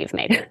mistakes that we've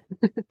made.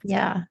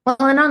 Yeah. Well,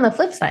 and on the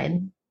flip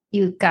side,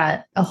 you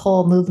got a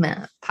whole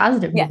movement,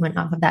 positive movement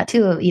off of that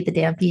too, of Eat the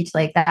Damn Peach.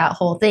 Like, that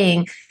whole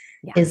thing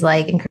is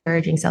like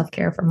encouraging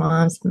self-care for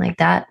moms, and like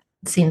that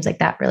seems like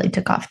that really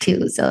took off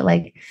too. So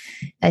like,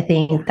 I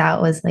think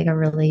that was like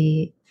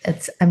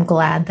I'm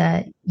glad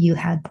that you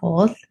had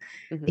both,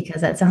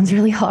 because that sounds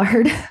really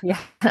hard. Yeah.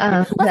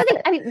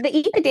 The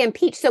Eat the Damn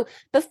Peach. So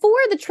before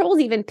the trolls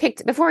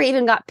before I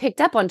even got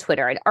picked up on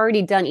Twitter, I'd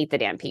already done Eat the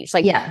Damn Peach.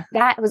 Like,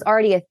 that was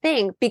already a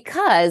thing,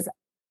 because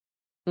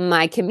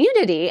my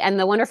community and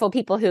the wonderful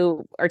people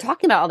who are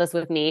talking about all this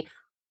with me,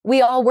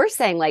 we all were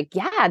saying like,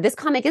 yeah, this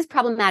comic is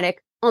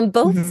problematic on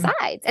both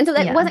sides. And so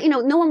that wasn't,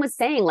 no one was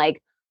saying like,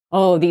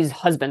 oh, these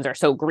husbands are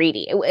so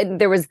greedy.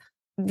 There was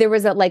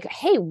a like,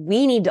 hey,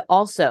 we need to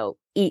also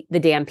eat the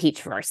damn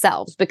peach for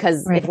ourselves,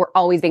 because if we're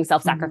always being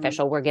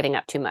self-sacrificial, we're giving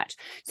up too much.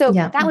 So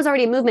that was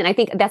already a movement. I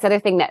think that's the other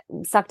thing that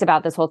sucked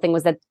about this whole thing,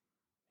 was that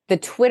the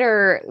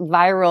Twitter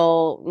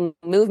viral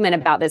movement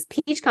about this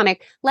peach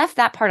comic left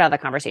that part out of the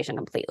conversation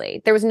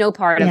completely. There was no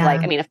part of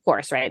like, of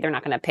course, right, they're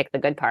not going to pick the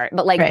good part,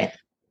 but like,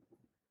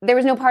 there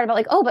was no part about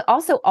like, oh, but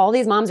also all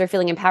these moms are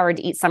feeling empowered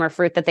to eat summer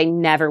fruit that they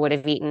never would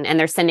have eaten. And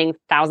they're sending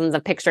thousands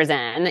of pictures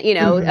in,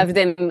 of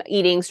them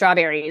eating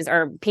strawberries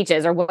or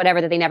peaches or whatever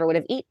that they never would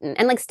have eaten.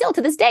 And like, still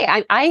to this day,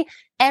 I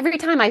every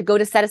time I go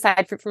to set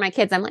aside fruit for my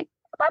kids, I'm like,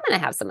 well, I'm going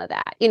to have some of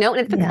that, and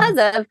it's because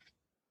of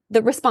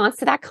the response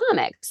to that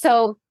comic.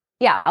 So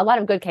yeah, a lot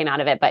of good came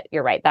out of it, but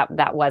you're right.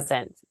 That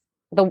wasn't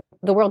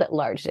the world at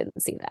large didn't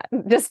see that.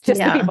 Just the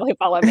people who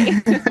follow me.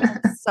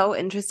 So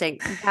interesting.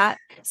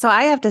 So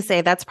I have to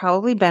say that's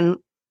probably been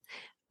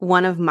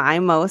one of my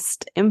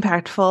most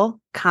impactful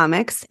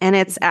comics, and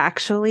it's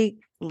actually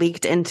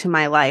leaked into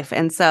my life.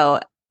 And so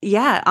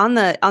on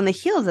the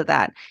heels of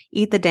that,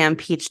 Eat the Damn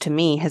Peach to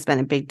me has been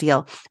a big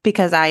deal,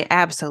 because I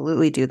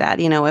absolutely do that.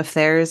 If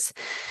there's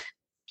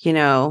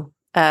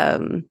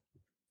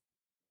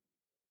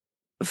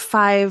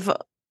 5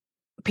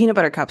 peanut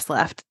butter cups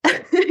left,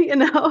 you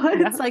know,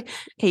 Yeah. it's like,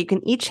 okay, you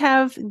can each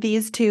have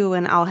these two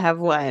and I'll have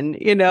one,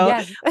 you know,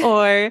 Yes.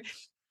 or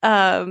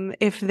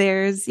if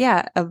there's,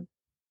 a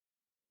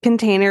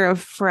container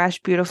of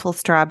fresh, beautiful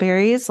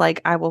strawberries,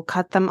 like I will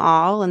cut them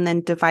all and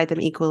then divide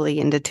them equally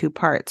into 2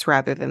 parts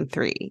rather than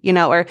 3, you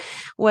know, or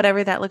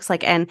whatever that looks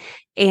like.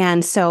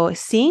 And so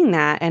seeing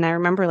that, and I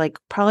remember like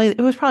it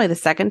was probably the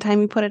second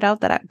time you put it out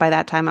that by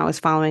that time I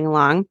was following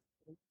along.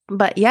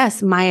 But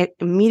yes, my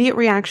immediate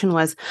reaction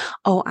was,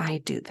 oh,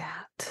 I do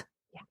that.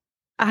 Yeah.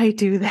 I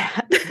do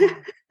that.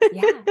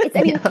 Yeah.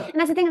 And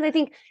that's the thing is I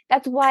think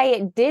that's why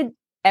it did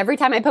every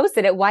time I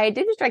posted it, why it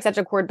did strike such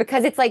a chord,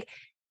 because it's like,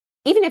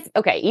 even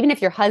if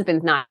your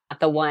husband's not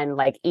the one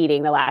like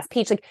eating the last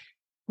peach, like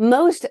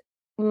most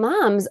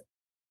moms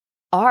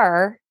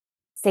are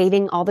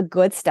saving all the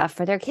good stuff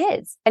for their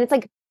kids. And it's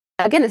like,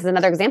 again, this is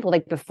another example,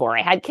 like before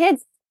I had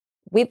kids,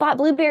 we bought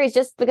blueberries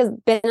just because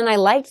Ben and I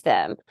liked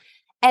them.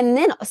 And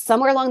then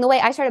somewhere along the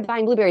way, I started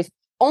buying blueberries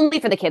only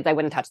for the kids. I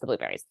wouldn't touch the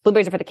blueberries.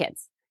 Blueberries are for the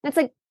kids. And it's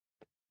like,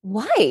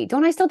 why?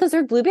 Don't I still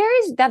deserve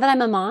blueberries now that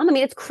I'm a mom? I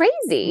mean, it's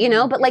crazy, you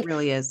know, but like, it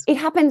really is. It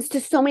happens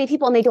to so many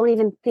people and they don't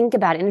even think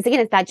about it. And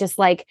it's that just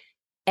like,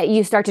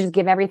 you start to just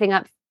give everything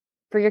up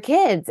for your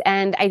kids.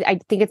 And I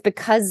think it's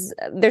because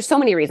there's so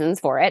many reasons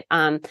for it.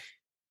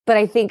 But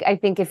I think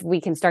if we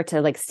can start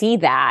to like see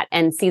that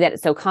and see that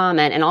it's so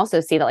common, and also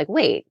see that like,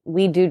 wait,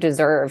 we do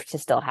deserve to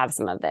still have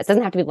some of this. It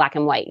doesn't have to be black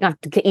and white. You don't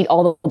have to eat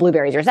all the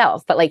blueberries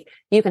yourself, but like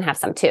you can have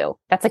some too.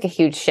 That's like a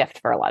huge shift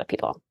for a lot of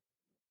people.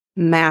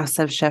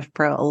 Massive shift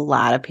for a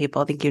lot of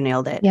people. I think you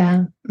nailed it.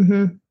 Yeah.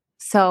 Mm-hmm.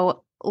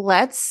 So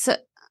let's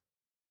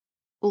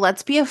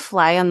be a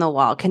fly on the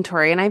wall. Can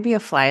Tori and I be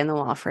a fly on the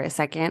wall for a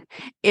second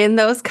in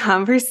those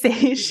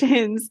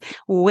conversations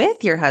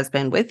with your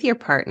husband, with your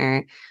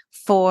partner,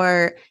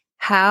 for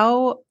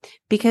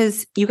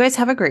because you guys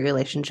have a great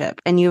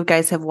relationship and you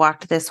guys have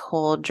walked this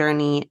whole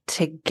journey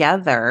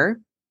together.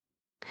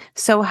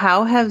 So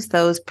how has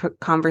those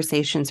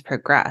conversations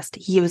progressed?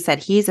 He said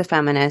he's a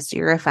feminist,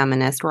 you're a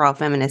feminist, we're all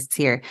feminists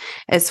here.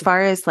 As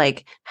far as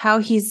like how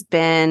he's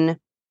been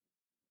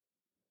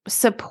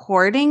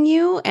supporting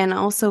you and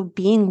also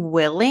being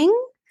willing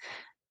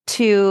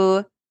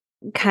to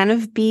kind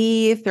of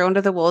be thrown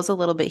to the wolves a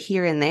little bit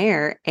here and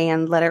there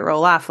and let it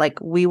roll off. Like,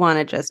 we want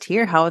to just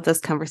hear how this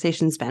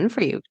conversation's been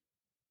for you.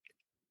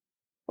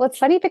 Well, it's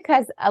funny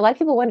because a lot of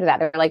people wonder that.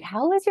 They're like,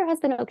 how is your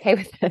husband okay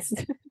with this?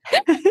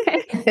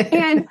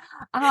 And,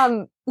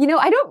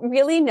 I don't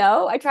really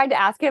know. I tried to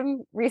ask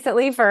him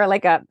recently for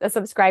like a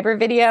subscriber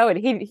video and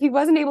he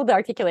wasn't able to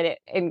articulate it.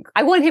 And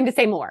I wanted him to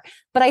say more,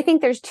 but I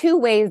think there's 2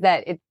 ways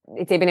that it's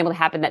been able to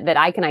happen that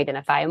I can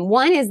identify. And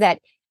one is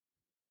that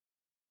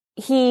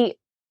he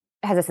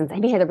has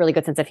a really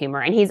good sense of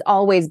humor, and he's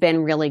always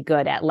been really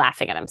good at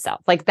laughing at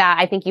himself like that.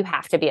 I think you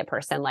have to be a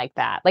person like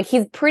that. Like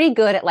he's pretty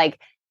good at like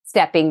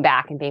stepping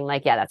back and being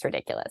like, yeah, that's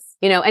ridiculous.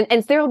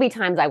 And there will be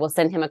times I will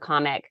send him a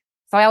comic.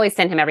 So I always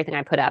send him everything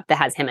I put up that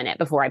has him in it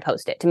before I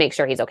post it to make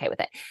sure he's okay with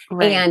it.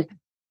 Right. And there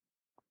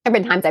have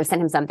been times I've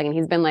sent him something and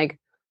he's been like,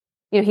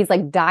 he's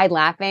like died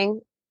laughing.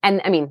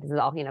 And I mean, this is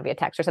all, via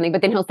text or something,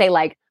 but then he'll say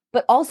like,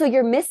 but also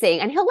you're missing.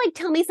 And he'll like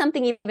tell me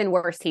something even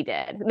worse he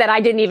did that I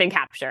didn't even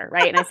capture.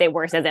 Right. And I say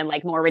worse as in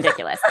like more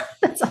ridiculous.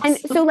 That's awesome. And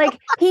so like,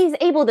 he's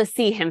able to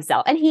see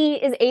himself and he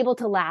is able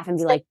to laugh and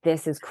be like,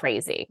 this is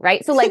crazy.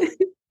 Right. So like,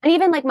 and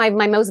even like my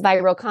most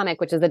viral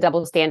comic, which is the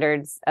double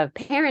standards of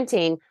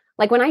parenting,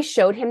 like when I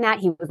showed him that,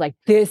 he was like,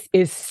 this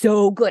is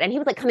so good. And he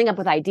was like coming up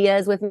with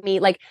ideas with me.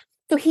 Like,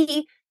 so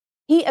he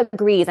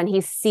agrees and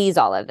he sees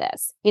all of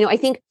this. I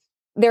think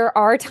there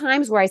are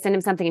times where I send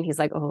him something and he's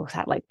like, oh,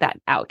 that,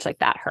 ouch, like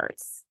that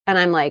hurts. And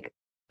I'm like,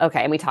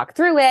 okay. And we talk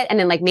through it. And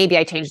then like, maybe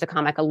I change the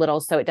comic a little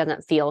so it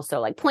doesn't feel so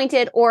like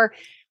pointed, or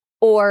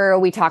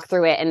we talk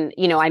through it and,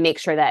 I make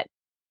sure that,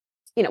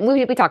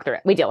 we talk through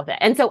it, we deal with it.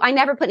 And so I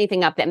never put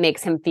anything up that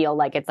makes him feel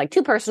like it's like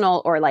too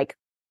personal or like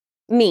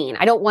mean.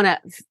 I don't want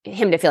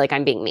him to feel like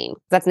I'm being mean.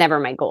 That's never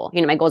my goal.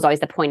 My goal is always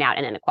to point out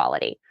an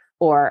inequality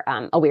or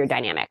a weird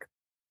dynamic.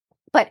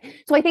 But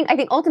so I think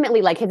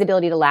ultimately like his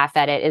ability to laugh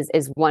at it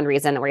is one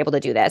reason that we're able to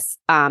do this.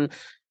 I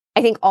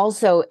think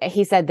also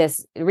he said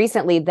this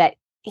recently that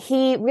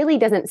he really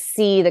doesn't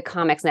see the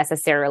comics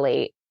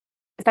necessarily,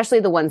 especially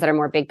the ones that are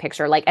more big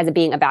picture, like as it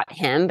being about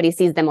him, but he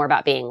sees them more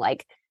about being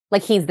like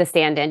he's the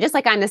stand-in, just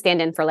like I'm the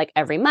stand-in for like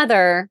every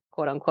mother,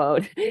 quote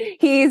unquote.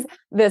 He's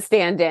the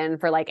stand-in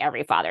for like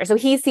every father. So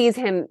he sees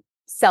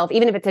himself,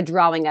 even if it's a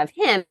drawing of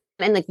him,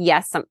 and like,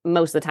 yes,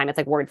 most of the time it's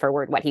like word for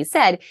word what he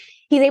said,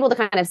 he's able to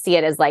kind of see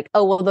it as like,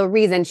 oh, well, the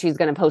reason she's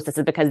going to post this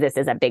is because this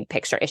is a big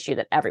picture issue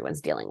that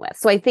everyone's dealing with.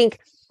 So I think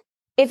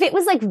if it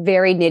was like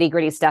very nitty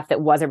gritty stuff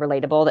that wasn't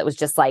relatable, that was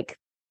just like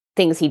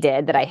things he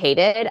did that I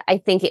hated, I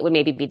think it would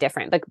maybe be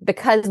different. But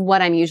because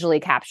what I'm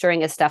usually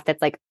capturing is stuff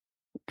that's like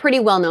pretty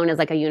well known as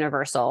like a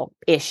universal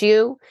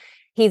issue,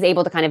 he's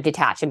able to kind of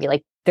detach and be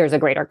like, there's a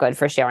greater good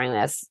for sharing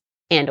this,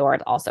 and or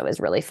it also is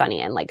really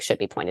funny and like should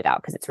be pointed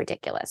out because it's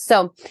ridiculous.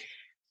 So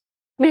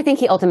I mean, I think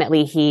he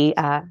ultimately just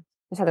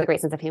has a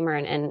great sense of humor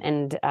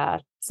and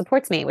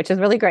supports me, which is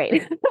really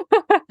great.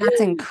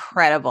 That's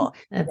incredible.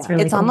 That's Yeah.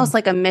 really It's cool. almost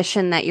like a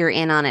mission that you're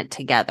in on it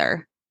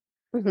together.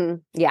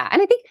 Yeah.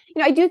 And I think,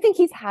 I do think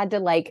he's had to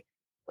like,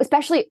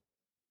 especially,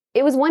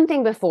 it was one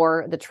thing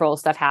before the troll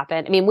stuff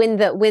happened. I mean, when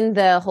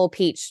the whole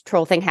Peach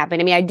troll thing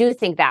happened, I mean, I do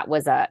think that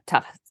was a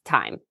tough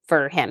time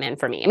for him and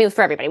for me. I mean, it was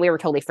for everybody. We were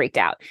totally freaked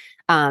out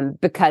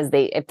because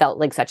it felt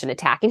like such an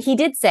attack. And he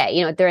did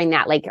say, during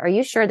that, like, are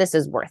you sure this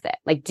is worth it?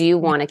 Like, do you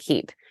want to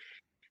keep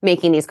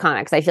making these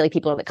comics? I feel like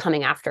people are like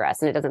coming after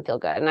us and it doesn't feel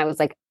good. And I was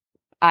like,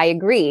 I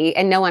agree.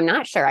 And no, I'm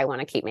not sure I want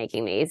to keep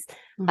making these.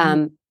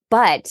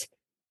 But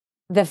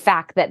the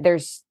fact that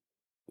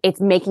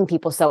it's making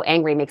people so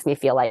angry makes me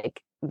feel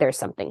like there's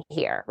something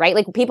here, right?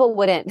 Like people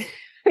wouldn't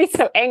be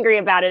so angry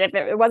about it if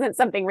it wasn't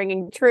something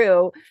ringing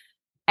true.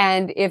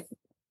 And if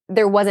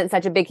there wasn't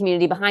such a big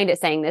community behind it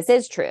saying this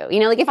is true,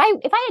 like if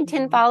I had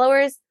 10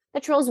 followers, the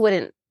trolls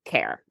wouldn't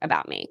care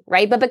about me,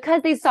 right? But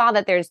because they saw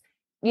that there's,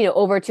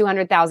 over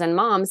 200,000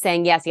 moms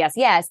saying yes, yes,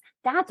 yes,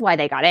 that's why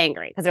they got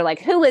angry. Because they're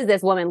like, who is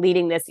this woman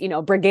leading this,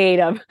 brigade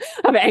of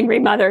angry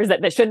mothers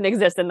that shouldn't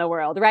exist in the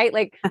world, right?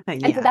 Like,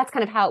 and so that's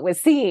kind of how it was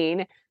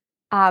seen.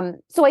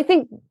 So I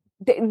think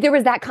there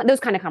was those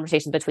kind of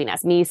conversations between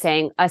us,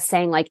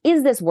 saying like,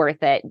 is this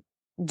worth it?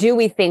 Do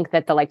we think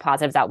that the like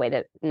positives outweigh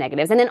the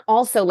negatives? And then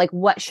also like,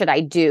 what should I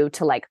do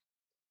to like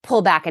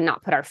pull back and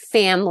not put our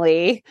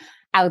family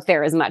out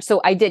there as much?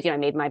 So I did, I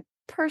made my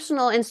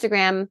personal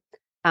Instagram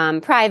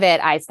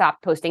private. I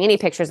stopped posting any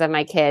pictures of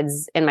my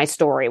kids in my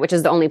story, which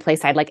is the only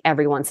place I'd like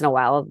every once in a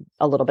while,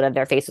 a little bit of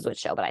their faces would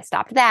show, but I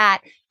stopped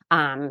that.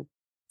 And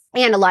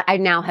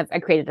I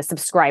created a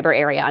subscriber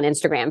area on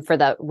Instagram for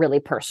the really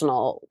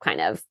personal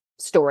kind of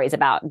stories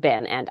about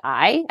Ben and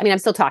I mean, I'm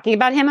still talking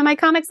about him in my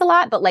comics a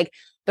lot, but like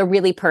the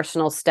really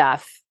personal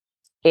stuff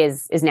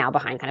is now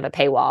behind kind of a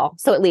paywall.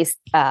 So at least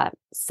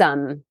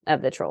some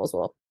of the trolls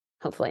will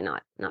hopefully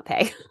not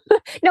pay.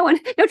 No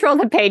trolls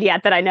have paid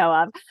yet that I know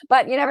of,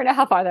 but you never know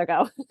how far they'll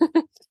go.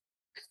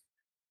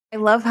 I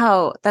love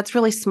how that's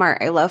really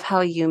smart. I love how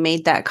you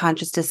made that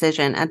conscious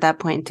decision at that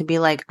point to be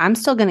like, I'm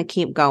still going to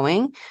keep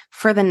going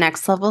for the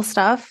next level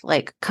stuff.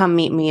 Like, come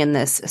meet me in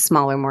this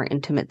smaller, more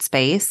intimate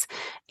space.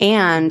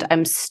 And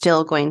I'm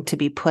still going to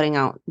be putting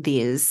out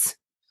these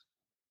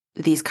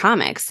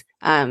comics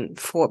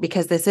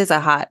because this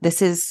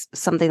is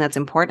something that's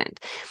important.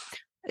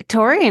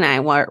 Tori and I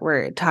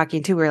were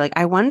talking to, we were like,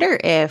 I wonder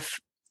if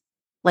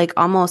like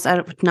almost,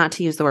 not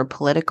to use the word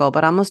political,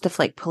 but almost if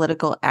like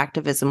political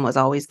activism was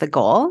always the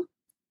goal,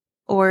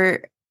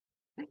 or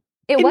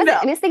it wasn't.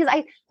 I mean, the thing is,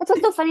 that's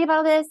what's so funny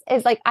about this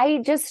is like, I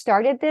just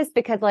started this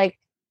because like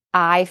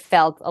I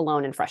felt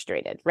alone and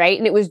frustrated, right?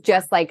 And it was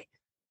just like,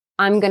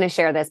 I'm going to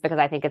share this because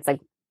I think it's like,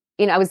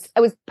 I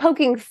was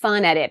poking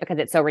fun at it because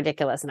it's so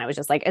ridiculous. And I was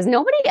just like, does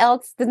nobody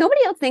else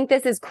think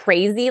this is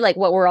crazy? Like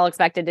what we're all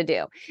expected to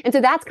do. And so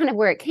that's kind of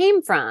where it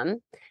came from.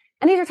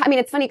 And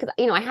it's funny because,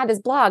 I had this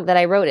blog that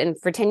I wrote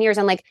for 10 years.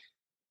 And like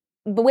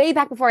way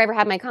back before I ever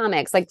had my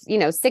comics, like,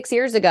 6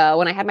 years ago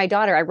when I had my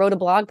daughter, I wrote a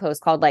blog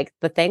post called like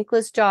the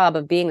thankless job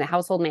of being the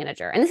household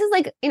manager. And this is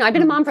like, I've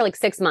been a mom for like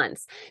 6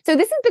 months. So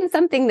this has been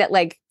something that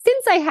like,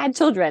 since I had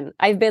children,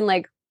 I've been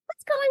like,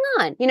 what's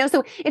going on?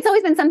 So it's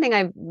always been something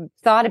I've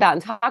thought about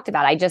and talked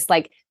about. I just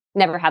like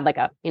never had like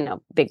a,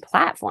 big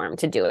platform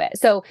to do it.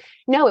 So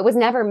no, it was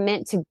never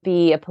meant to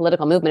be a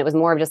political movement. It was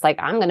more of just like,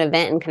 I'm going to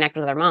vent and connect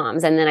with other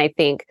moms. And then I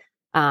think,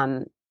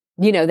 then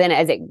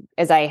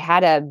as I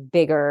had a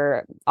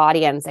bigger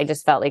audience, I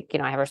just felt like,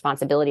 I have a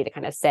responsibility to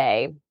kind of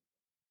say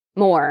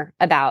more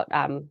about,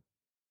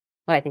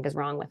 what I think is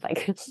wrong with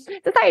like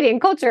society and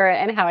culture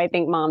and how I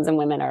think moms and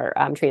women are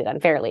treated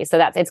unfairly.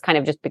 So it's kind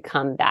of just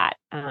become that.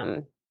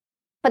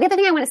 But the other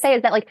thing I want to say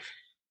is that like,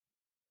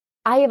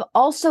 I have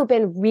also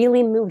been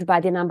really moved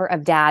by the number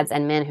of dads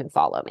and men who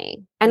follow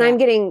me. And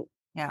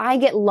I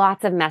get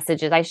lots of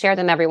messages. I share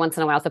them every once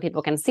in a while so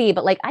people can see,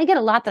 but like, I get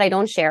a lot that I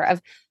don't share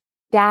of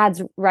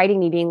dads writing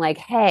me being like,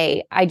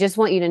 hey, I just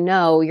want you to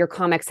know your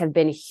comics have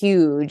been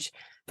huge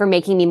for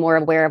making me more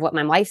aware of what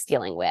my wife's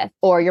dealing with,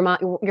 or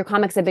your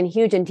comics have been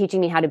huge in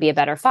teaching me how to be a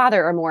better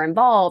father or more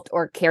involved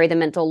or carry the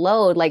mental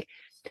load. Like,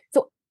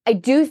 so I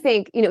do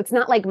think, it's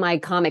not like my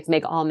comics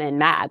make all men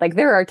mad. Like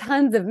there are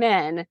tons of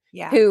men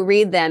who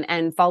read them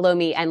and follow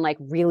me and like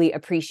really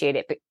appreciate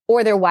it,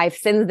 or their wife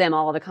sends them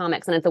all the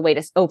comics and it's a way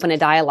to open a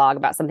dialogue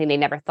about something they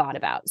never thought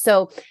about.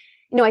 So,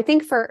 I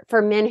think for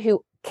men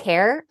who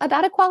care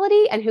about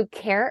equality and who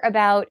care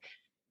about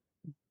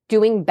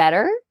doing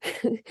better,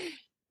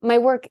 my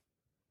work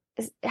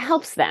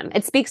helps them.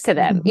 It speaks to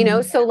them,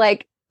 so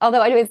like,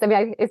 although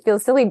it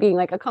feels silly being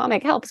like a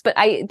comic helps, but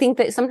I think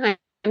that sometimes,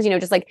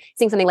 just like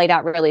seeing something laid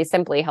out really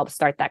simply helps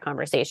start that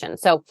conversation.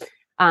 So,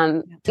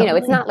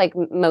 it's not like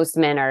most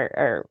men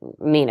are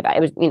mean about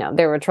it. It was,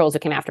 there were trolls who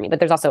came after me, but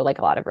there's also like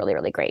a lot of really,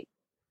 really great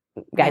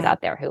guys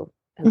out there who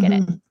get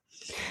it.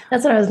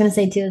 That's what I was going to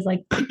say too, is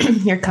like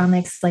your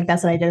comics, like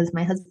that's what I did with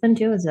my husband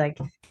too, is like,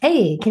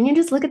 hey, can you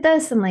just look at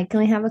this? And like, can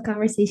we have a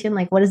conversation?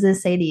 Like, what does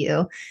this say to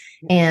you?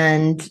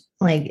 And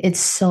like, it's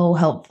so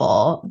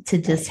helpful to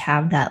just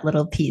have that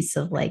little piece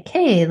of like,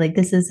 hey, like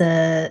this is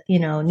a,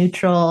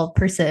 neutral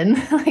person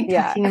like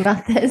talking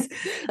about this.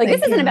 Like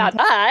this isn't about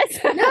us.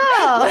 No.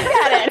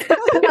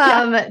 Look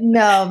at it.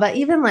 No, but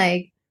even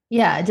like,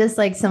 yeah, just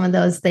like some of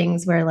those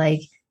things where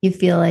like you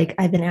feel like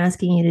I've been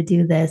asking you to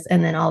do this,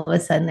 and then all of a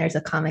sudden there's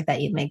a comic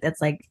that you make that's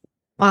like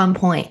on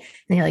point,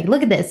 and you're like,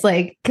 look at this,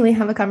 like, can we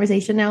have a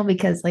conversation now?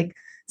 Because like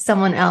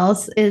someone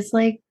else is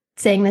like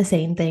saying the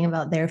same thing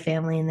about their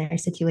family and their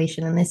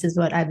situation, and this is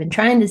what I've been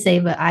trying to say,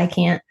 but I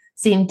can't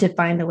seem to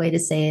find a way to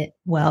say it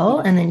well,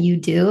 and then you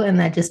do,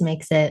 and that just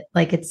makes it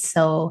like it's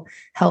so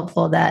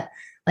helpful that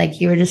like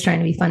you were just trying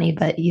to be funny,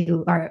 but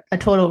you are a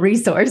total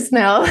resource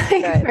now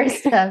like, for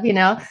stuff,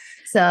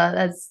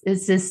 so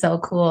it's just so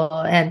cool.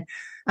 And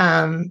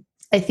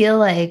I feel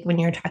like when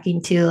you're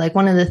talking to, like,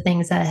 one of the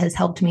things that has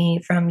helped me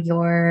from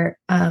your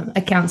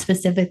account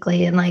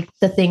specifically, and like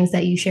the things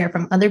that you share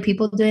from other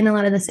people doing a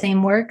lot of the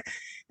same work,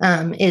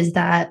 is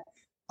that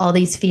all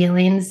these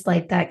feelings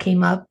like that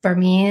came up for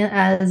me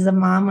as a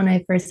mom when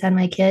I first had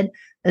my kid,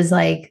 is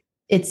like,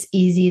 it's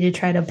easy to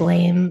try to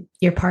blame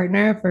your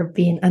partner for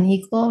being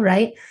unequal,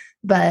 right?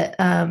 But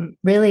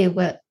really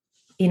what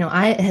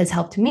has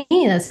helped me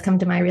has come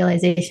to my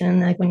realization,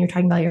 like when you're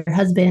talking about your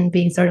husband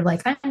being sort of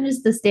like, I'm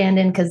just the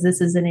stand-in because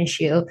this is an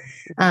issue,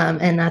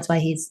 and that's why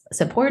he's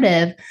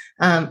supportive,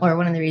 or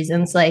one of the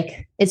reasons,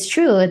 like, it's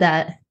true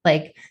that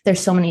like there's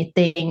so many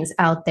things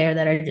out there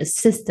that are just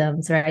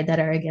systems, right, that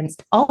are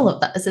against all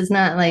of us. It's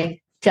not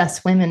like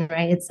just women,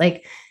 right? It's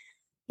like,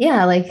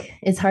 yeah, like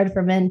it's hard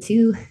for men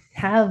to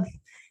have,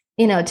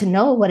 to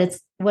know what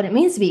it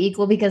means to be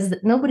equal, because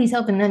nobody's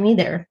helping them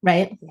either,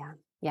 right?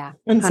 Yeah.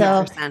 And so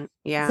 100%.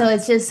 Yeah. So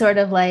it's just sort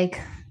of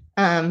like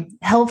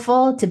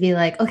helpful to be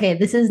like, okay,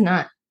 this is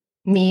not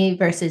me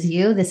versus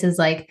you. This is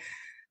like,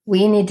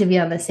 we need to be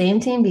on the same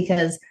team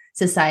because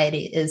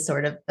society is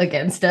sort of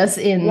against us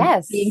in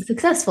being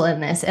successful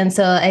in this. And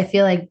so I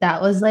feel like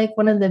that was like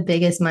one of the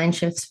biggest mind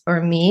shifts for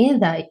me,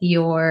 that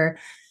your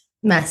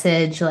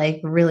message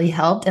like really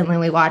helped. And when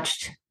we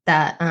watched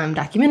that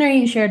documentary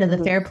you shared of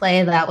the Fair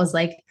Play, that was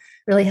like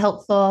really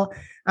helpful.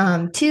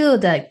 Too,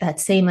 that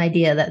same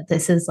idea that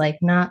this is like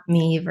not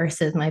me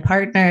versus my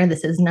partner.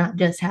 This is not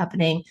just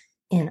happening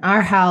in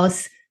our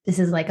house. This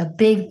is like a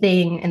big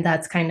thing. And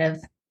that's kind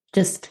of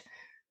just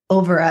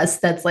over us.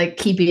 That's like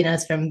keeping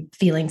us from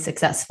feeling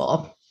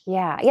successful.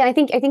 Yeah. I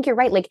think you're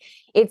right. Like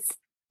it's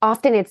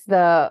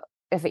the,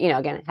 if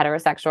again,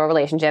 heterosexual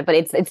relationship, but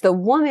it's the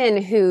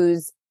woman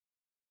who's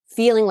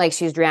feeling like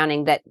she's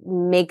drowning that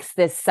makes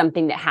this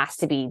something that has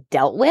to be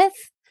dealt with.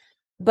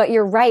 But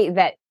you're right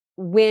that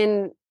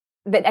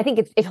I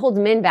think it holds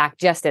men back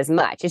just as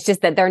much. It's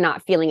just that they're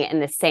not feeling it in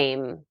the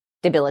same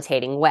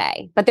debilitating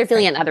way, but they're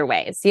feeling it in other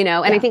ways, And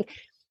I think,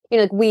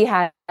 like we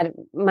had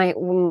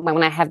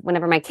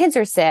whenever my kids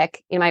are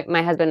sick,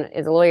 my husband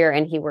is a lawyer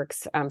and he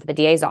works for the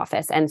DA's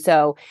office. And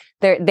so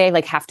they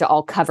like have to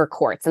all cover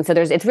courts. And so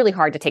it's really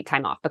hard to take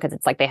time off because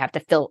it's like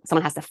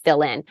someone has to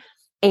fill in.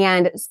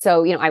 And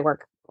so, I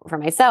work for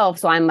myself.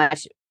 So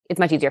it's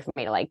much easier for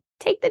me to like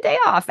take the day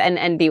off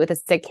and be with the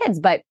sick kids.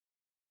 But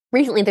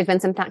recently there's been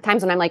some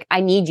times when I'm like,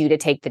 I need you to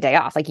take the day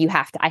off. Like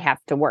I have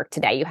to work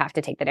today. You have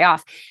to take the day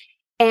off.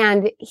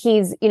 And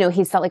he's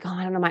felt like, oh,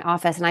 I don't know my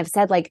office. And I've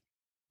said, like,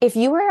 if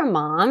you were a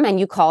mom and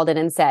you called in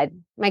and said,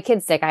 my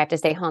kid's sick, I have to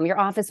stay home, your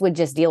office would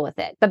just deal with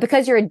it. But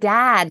because you're a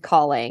dad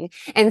calling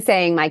and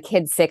saying, my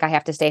kid's sick, I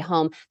have to stay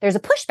home, there's a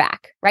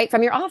pushback, right,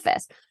 from your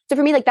office. So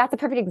for me, like, that's a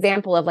perfect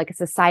example of like a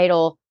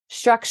societal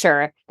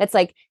structure that's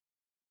like,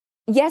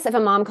 yes, if a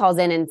mom calls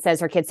in and says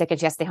her kid's sick and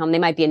she has to stay home, they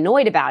might be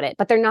annoyed about it,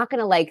 but they're not going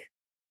to like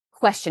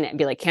question it and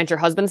be like, can't your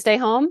husband stay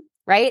home?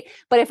 Right.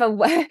 But if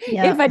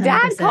a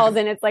dad calls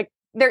in, it's like,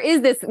 there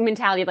is this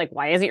mentality of like,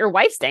 why isn't your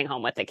wife staying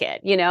home with the kid?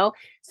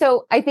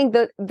 So I think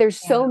that there's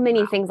so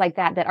many things like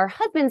that our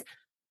husbands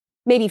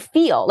maybe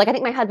feel like. I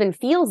think my husband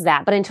feels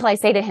that, but until I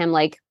say to him,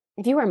 like,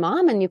 if you were a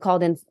mom and you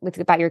called in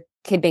about your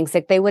kid being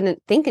sick, they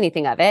wouldn't think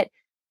anything of it.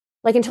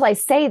 Like, until I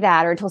say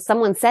that, or until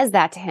someone says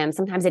that to him,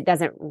 sometimes it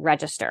doesn't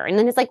register. And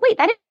then it's like, wait,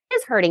 that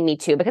is hurting me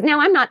too, because now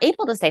I'm not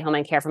able to stay home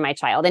and care for my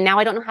child. And now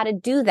I don't know how to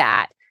do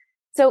that.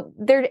 So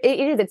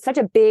it's such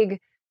a big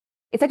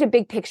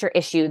picture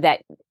issue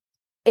that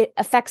it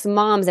affects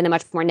moms in a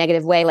much more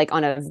negative way, like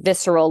on a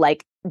visceral,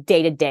 like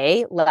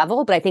day-to-day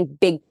level. But I think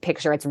big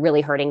picture, it's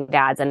really hurting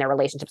dads and their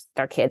relationships with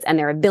their kids and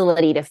their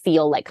ability to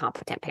feel like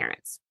competent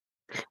parents.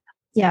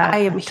 Yeah, I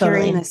am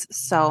hearing this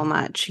so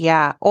much.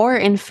 Yeah. Or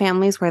in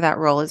families where that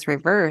role is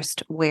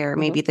reversed, where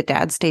maybe the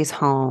dad stays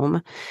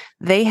home,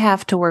 they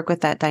have to work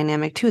with that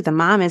dynamic too. The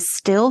mom is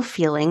still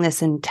feeling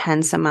this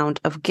intense amount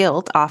of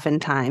guilt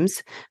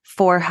oftentimes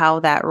for how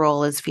that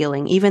role is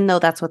feeling, even though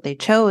that's what they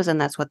chose and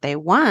that's what they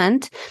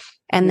want.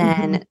 And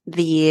then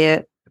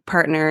the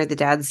partner, the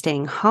dad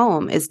staying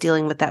home, is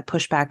dealing with that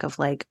pushback of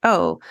like,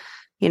 oh,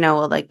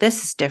 well, like,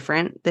 this is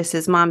different. This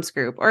is mom's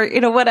group, or,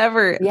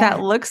 whatever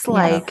that looks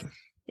like.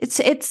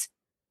 It's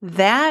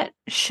that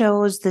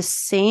shows the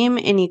same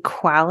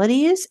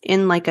inequalities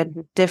in like a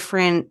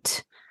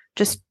different,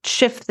 just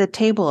shift the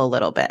table a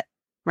little bit.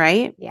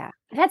 right? Yeah.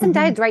 I've had some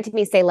dads write to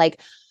me say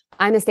like,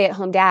 I'm a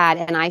stay-at-home dad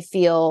and I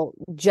feel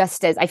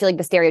like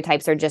the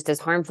stereotypes are just as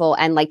harmful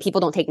and like people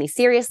don't take me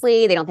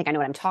seriously. They don't think I know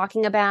what I'm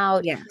talking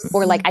about. Yes.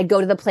 Or like I go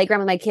to the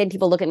playground with my kid,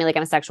 people look at me like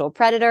I'm a sexual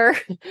predator,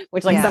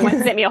 which like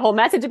someone sent me a whole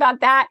message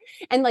about that.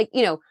 And like,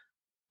 you know,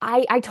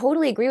 I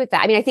totally agree with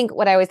that. I mean, I think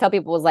what I always tell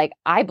people is like,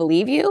 I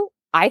believe you.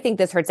 I think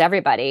this hurts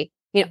everybody.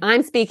 You know,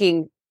 I'm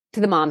speaking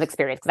to the mom's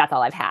experience because that's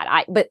all I've had.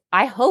 But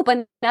I hope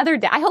a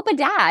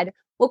dad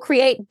will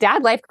create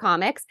dad life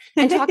comics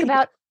and talk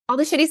about all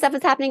the shitty stuff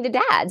that's happening to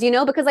dads, you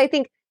know, because I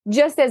think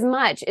just as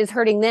much is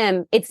hurting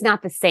them. It's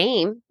not the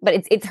same,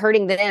 but it's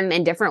hurting them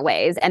in different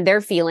ways. And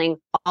they're feeling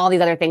all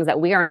these other things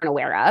that we aren't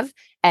aware of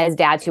as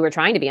dads who are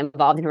trying to be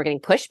involved and who are getting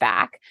pushed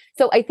back.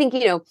 So I think,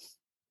 you know,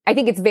 I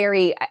think it's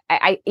very,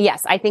 I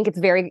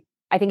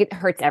think it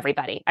hurts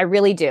everybody. I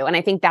really do. And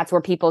I think that's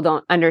where people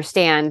don't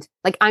understand.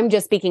 Like, I'm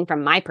just speaking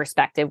from my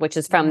perspective, which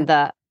is from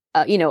the,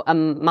 a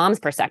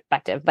mom's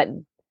perspective, but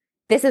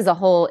this is a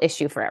whole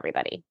issue for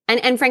everybody.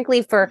 And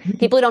frankly, for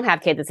people who don't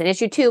have kids, it's an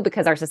issue too,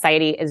 because our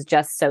society is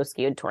just so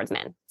skewed towards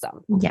men.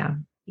 So,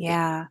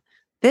 yeah.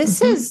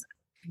 This is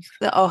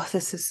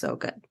so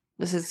good.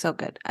 This is so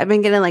good. I've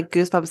been getting like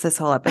goosebumps this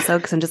whole episode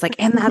because I'm just like,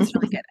 and that's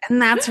really good. And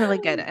that's really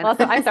good. And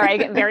also, I'm sorry, I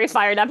get very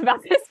fired up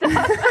about this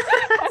stuff.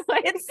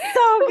 It's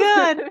so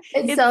good.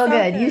 It's so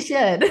good. You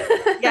should.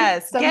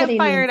 Yes. Get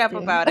fired up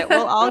about it.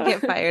 We'll all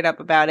get fired up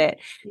about it.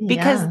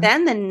 Because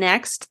then the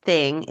next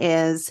thing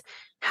is,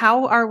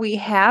 how are we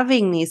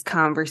having these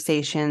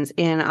conversations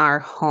in our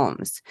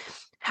homes?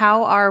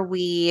 How are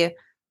we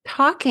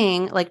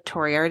talking? Like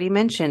Tori already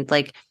mentioned,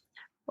 like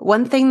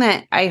one thing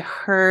that I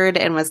heard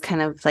and was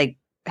kind of like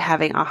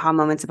having aha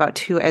moments about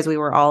too, as we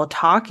were all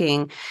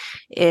talking,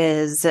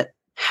 is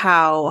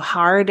how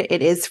hard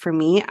it is for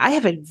me. I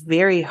have a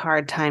very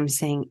hard time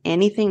saying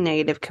anything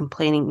negative,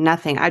 complaining,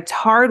 nothing. It's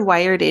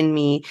hardwired in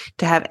me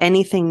to have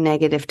anything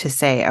negative to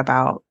say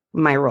about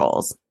my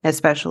roles,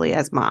 especially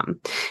as mom.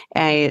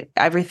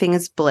 Everything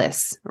is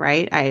bliss,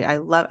 right? I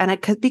love,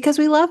 because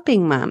we love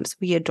being moms,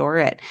 we adore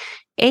it.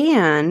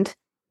 And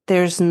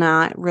there's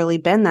not really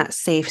been that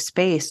safe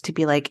space to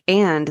be like,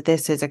 and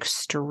this is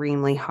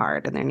extremely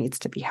hard and there needs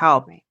to be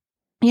help.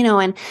 You know,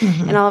 and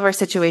all of our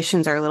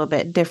situations are a little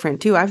bit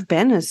different too. I've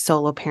been a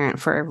solo parent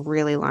for a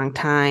really long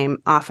time,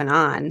 off and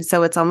on.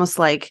 So it's almost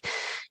like,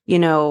 you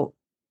know,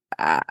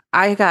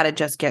 I got to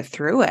just get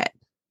through it.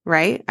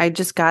 Right? I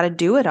just got to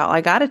do it all. I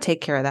got to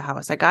take care of the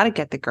house. I got to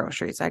get the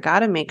groceries. I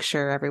got to make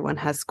sure everyone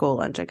has school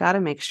lunch. I got to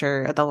make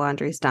sure the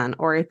laundry's done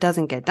or it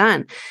doesn't get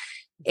done.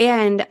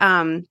 And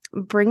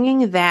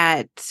bringing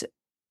that,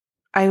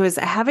 I was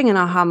having an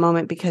aha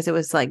moment because it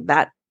was like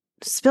that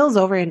spills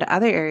over into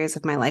other areas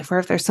of my life where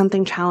if there's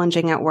something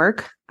challenging at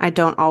work, I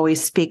don't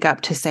always speak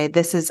up to say,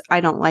 I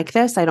don't like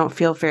this. I don't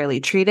feel fairly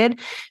treated,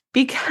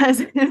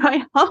 because in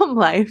my home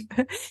life,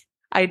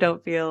 I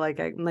don't feel like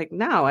I'm like,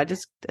 no, I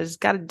just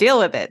got to deal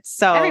with it.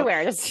 So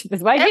everywhere, that's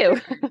what I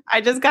do.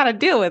 I just got to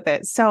deal with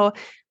it. So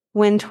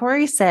when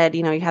Tori said,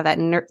 you know, you have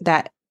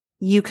that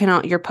you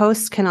can, your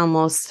posts can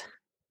almost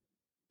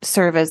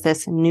serve as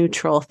this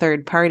neutral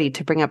third party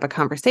to bring up a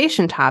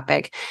conversation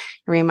topic,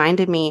 it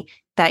reminded me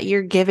that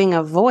you're giving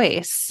a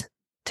voice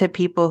to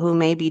people who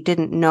maybe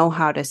didn't know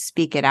how to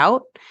speak it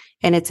out.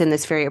 And it's in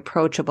this very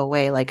approachable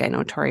way, like I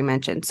know Tori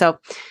mentioned. So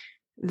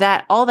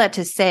all that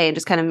to say,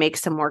 just kind of make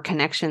some more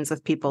connections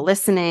with people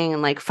listening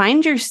and like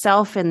find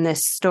yourself in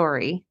this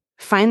story,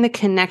 find the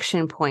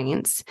connection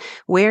points.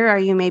 Where are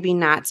you maybe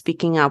not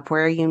speaking up?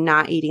 Where are you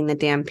not eating the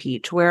damn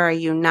peach? Where are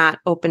you not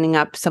opening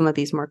up some of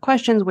these more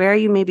questions? Where are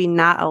you maybe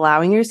not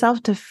allowing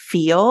yourself to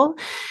feel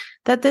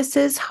that this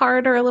is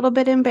hard or a little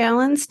bit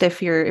imbalanced?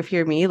 If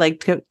you're me,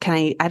 like,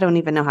 I don't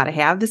even know how to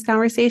have this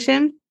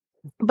conversation,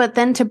 but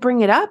then to bring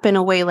it up in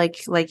a way,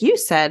 like you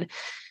said,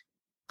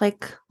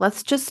 like,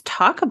 let's just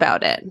talk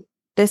about it.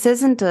 This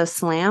isn't a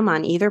slam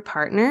on either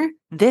partner.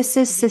 This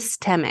is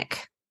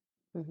systemic.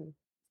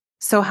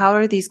 So how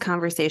are these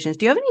conversations?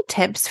 Do you have any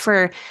tips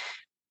for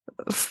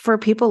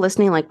people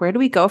listening? Like, where do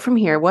we go from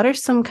here? What are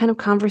some kind of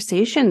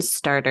conversation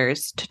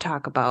starters to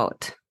talk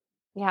about?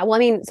 Yeah, well, I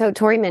mean, so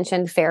Tori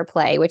mentioned Fair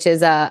Play, which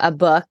is a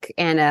book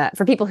and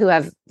for people who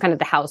have kind of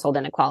the household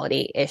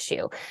inequality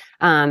issue.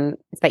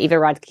 It's by Eva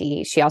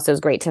Rodkey. She also is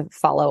great to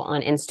follow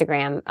on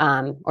Instagram,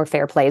 or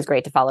Fair Play is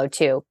great to follow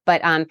too. But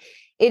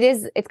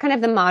it's kind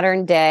of the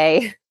modern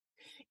day.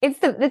 It's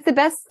the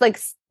best like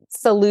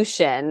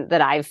solution that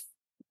I've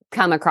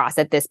come across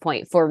at this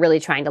point for really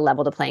trying to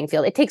level the playing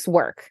field. It takes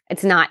work.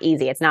 It's not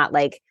easy. It's not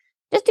like,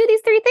 just do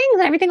these 3 things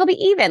and everything will be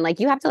even.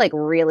 Like, you have to like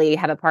really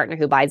have a partner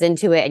who buys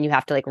into it, and you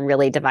have to like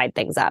really divide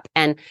things up.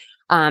 And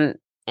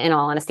in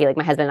all honesty, like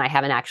my husband and I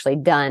haven't actually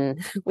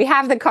we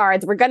have the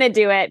cards, we're going to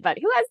do it, but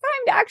who has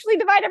time to actually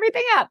divide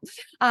everything up?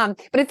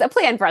 But it's a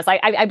plan for us.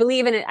 I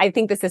believe in it. I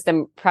think the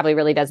system probably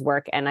really does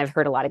work, and I've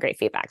heard a lot of great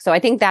feedback. So I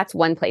think that's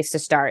one place to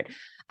start.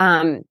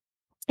 You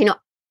know,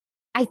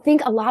 I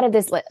think a lot of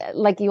this,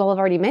 like you all have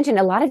already mentioned,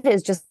 a lot of it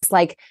is just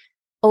like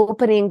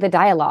opening the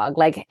dialogue.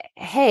 Like,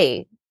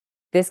 hey,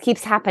 this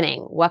keeps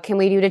happening. What can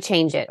we do to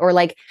change it? Or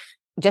like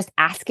just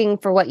asking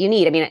for what you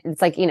need. I mean,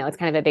 it's like, it's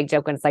kind of a big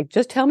joke when it's like,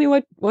 just tell me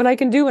what I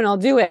can do and I'll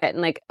do it.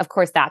 And like, of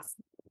course, that's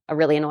a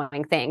really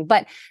annoying thing.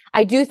 But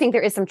I do think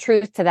there is some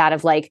truth to that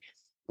of like,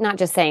 not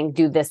just saying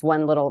do this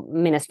one little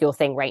minuscule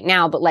thing right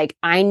now, but like,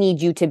 I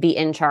need you to be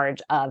in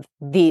charge of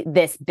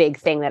this big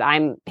thing that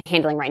I'm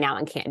handling right now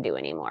and can't do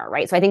anymore.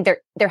 Right. So I think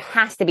there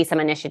has to be some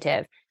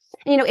initiative.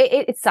 And,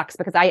 it sucks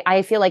because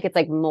I feel like it's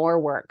like more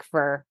work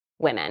for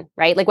women,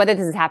 right? Like whether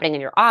this is happening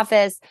in your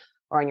office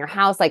or in your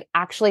house, like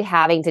actually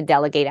having to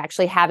delegate,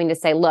 actually having to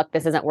say, look,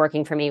 this isn't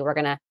working for me. We're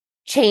going to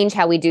change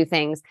how we do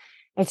things.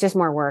 It's just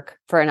more work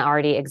for an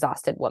already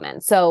exhausted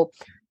woman. So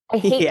I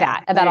hate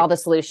that about all the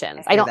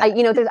solutions.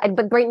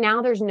 But right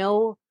now there's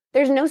no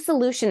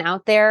solution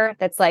out there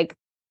that's like,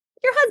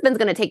 your husband's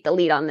going to take the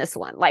lead on this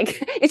one.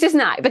 Like, it's just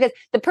not, because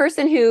the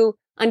person who,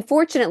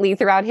 unfortunately,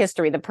 throughout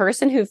history, the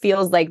person who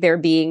feels like they're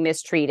being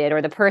mistreated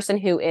or the person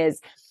who is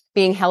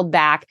being held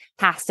back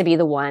has to be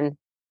the one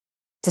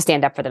to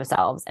stand up for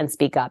themselves and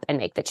speak up and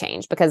make the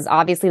change. Because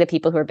obviously the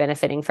people who are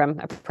benefiting from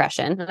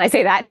oppression, and I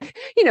say that,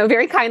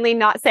 very kindly,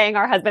 not saying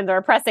our husbands are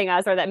oppressing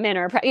us or that men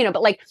are,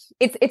 but like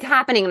it's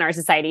happening in our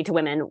society to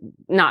women,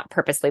 not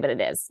purposely, but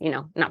it is,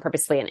 not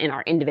purposely in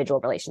our individual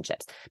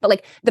relationships. But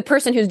like the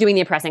person who's doing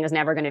the oppressing is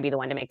never going to be the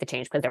one to make the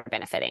change because they're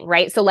benefiting,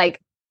 right? So like,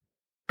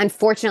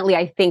 unfortunately,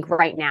 I think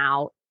right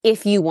now,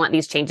 if you want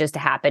these changes to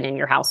happen in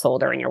your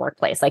household or in your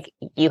workplace, like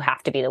you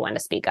have to be the one to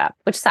speak up,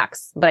 which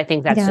sucks. But I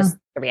think that's just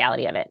the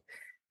reality of it.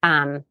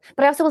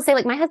 But I also will say,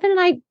 like, my husband and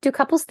I do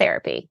couples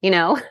therapy,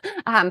 so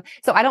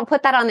I don't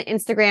put that on the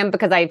Instagram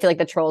because I feel like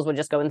the trolls would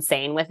just go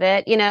insane with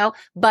it,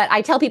 but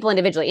I tell people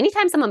individually,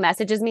 anytime someone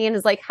messages me and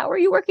is like, how are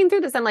you working through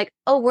this? I'm like,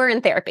 oh, we're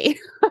in therapy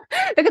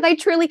because I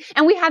truly,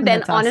 and we have been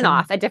That's on awesome. and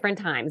off at different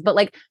times, but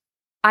like,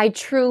 I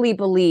truly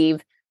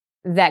believe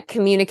that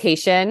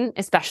communication,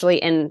 especially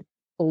in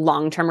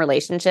long-term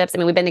relationships. I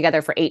mean, we've been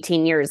together for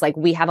 18 years. Like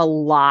we have a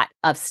lot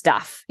of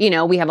stuff,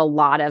 we have a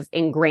lot of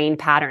ingrained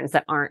patterns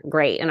that aren't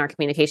great in our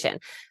communication.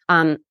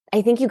 I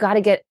think you got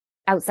to get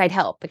outside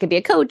help. It could be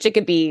a coach. It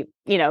could be,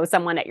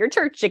 someone at your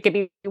church. It could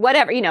be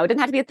whatever, it doesn't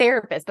have to be a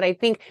therapist, but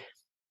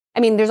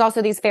there's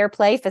also these fair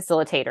play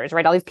facilitators,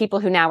 right? All these people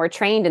who now are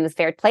trained in this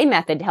fair play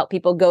method to help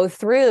people go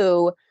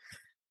through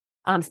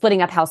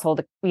splitting up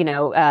household,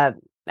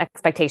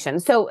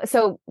 expectations. So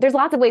there's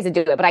lots of ways to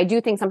do it, but I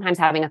do think sometimes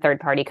having a third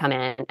party come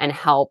in and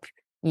help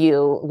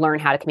you learn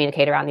how to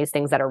communicate around these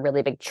things that are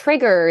really big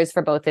triggers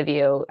for both of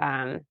you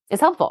is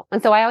helpful.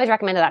 And so I always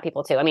recommend that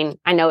people too. I mean,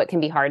 I know it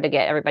can be hard to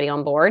get everybody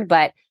on board,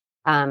 but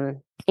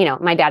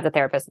my dad's a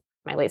therapist.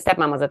 My late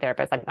stepmom was a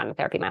therapist. I've gone to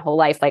therapy my whole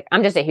life. Like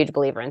I'm just a huge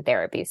believer in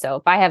therapy. So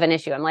if I have an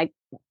issue, I'm like,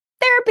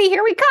 therapy,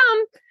 here we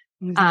come.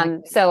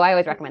 Exactly. So I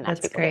always recommend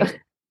that. That's great.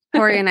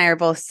 Tori and I are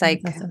both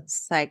psych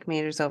Awesome.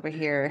 majors over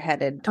here,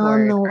 headed On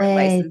toward the our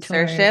way,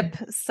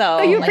 licensureship.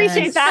 So you like,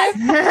 appreciate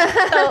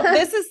that. so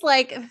this is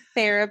like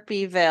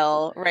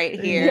Therapyville right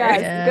here.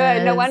 Yes,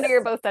 good. No wonder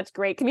you're both such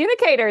great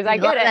communicators. I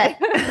get it.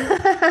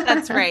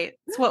 That's right.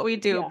 It's what we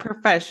do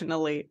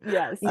professionally.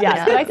 Yes.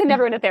 Yeah. But I send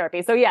everyone to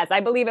therapy. So yes,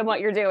 I believe in what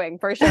you're doing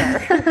for sure.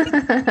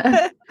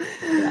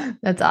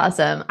 That's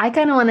awesome. I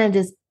kind of want to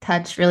just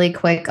touch really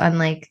quick on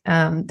like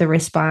the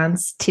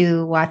response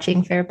to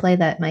watching Fair Play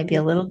that might be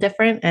a little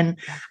different. And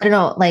I don't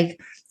know, like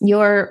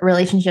your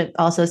relationship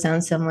also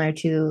sounds similar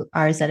to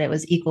ours, that it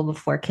was equal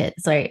before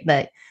kids, right?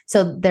 But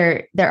so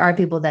there are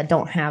people that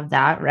don't have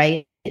that,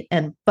 right?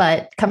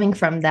 But coming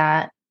from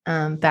that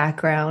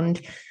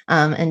background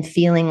and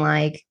feeling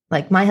like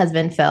my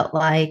husband felt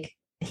like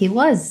he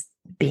was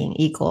being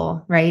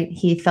equal, right?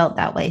 He felt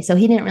that way. So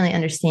he didn't really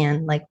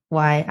understand like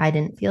why I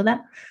didn't feel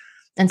that.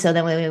 And so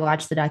then when we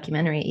watched the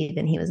documentary,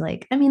 even he was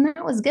like, I mean,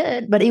 that was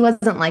good, but he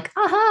wasn't like,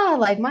 aha,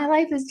 like my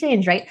life has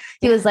changed, right?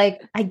 He was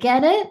like, I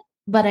get it,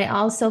 but I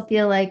also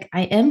feel like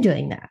I am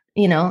doing that,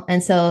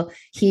 And so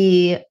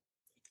it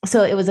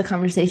was a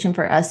conversation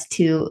for us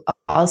to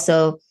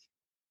also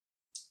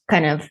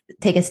kind of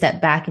take a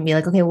step back and be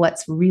like, okay,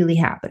 what's really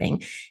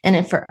happening?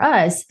 And for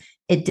us,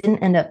 it didn't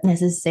end up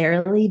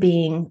necessarily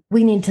being,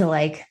 we need to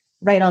like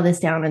write all this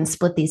down and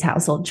split these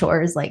household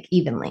chores like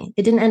evenly.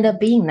 It didn't end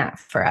up being that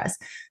for us.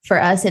 For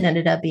us, it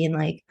ended up being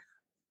like,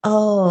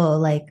 oh,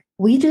 like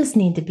we just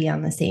need to be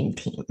on the same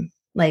team.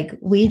 Like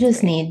we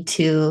just need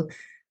to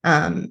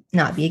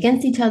not be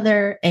against each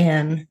other.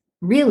 And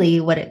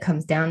really what it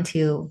comes down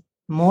to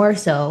more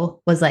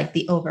so was like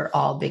the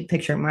overall big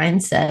picture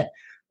mindset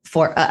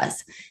for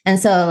us. And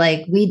so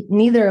like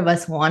neither of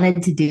us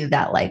wanted to do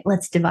that. Like,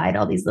 let's divide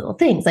all these little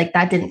things. Like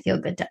that didn't feel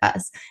good to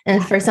us.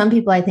 And for some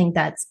people, I think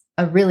that's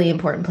a really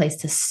important place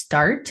to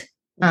start.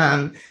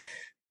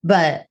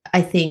 But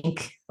I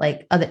think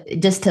like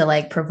just to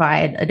like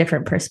provide a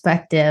different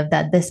perspective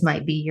that this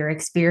might be your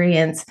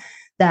experience,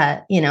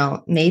 that,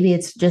 maybe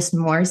it's just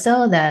more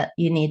so that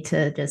you need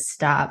to just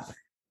stop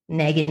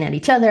nagging at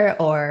each other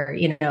or,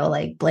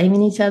 like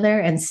blaming each other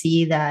and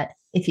see that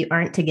if you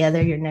aren't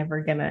together, you're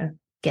never going to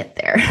get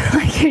there.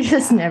 Like you're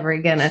just never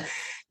going to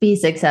be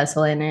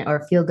successful in it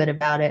or feel good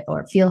about it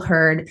or feel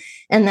heard.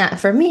 And that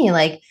for me,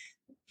 like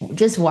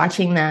just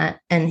watching that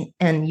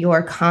and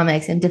your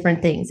comics and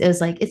different things, it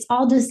was like, it's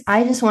all just,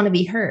 I just want to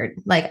be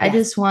heard. Like, I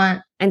just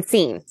want and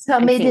seen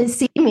somebody to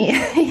see me.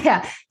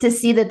 Yeah. To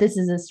see that this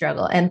is a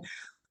struggle. And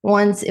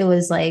once it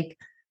was like,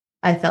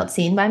 I felt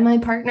seen by my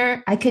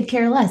partner, I could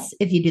care less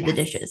if you do the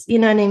dishes. You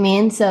know what I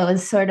mean? So it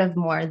was sort of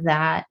more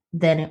that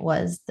than it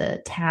was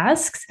the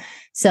tasks.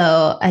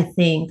 So I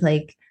think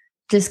like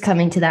just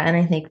coming to that, and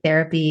I think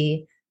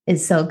therapy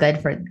is so good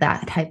for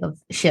that type of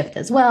shift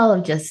as well,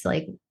 of just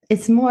like,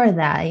 it's more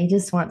that you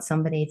just want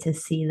somebody to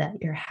see that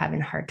you're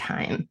having a hard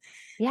time.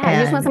 Yeah,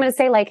 you just want someone to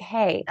say like,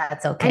 hey,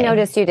 that's okay. I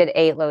noticed you did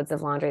 8 loads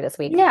of laundry this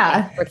week.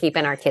 Yeah. We're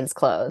keeping our kids'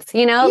 clothes,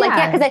 you know? Like,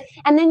 yeah, because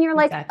and then you're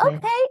like, Exactly.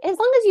 okay, as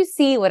long as you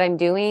see what I'm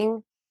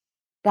doing,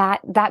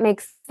 that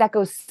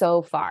goes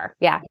so far.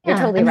 Yeah, you're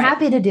totally I'm right.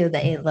 happy to do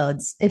the 8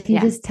 loads. If you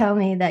just tell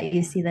me that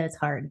you see that it's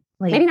hard.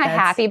 Like, maybe not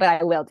happy, but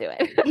I will do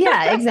it.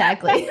 Yeah,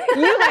 exactly.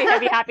 You might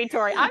be happy,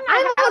 Tori. I'm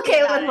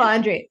okay with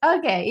laundry.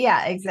 Okay.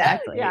 Yeah,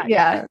 exactly.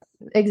 Yeah,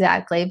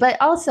 exactly. But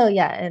also,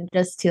 and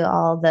just to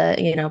all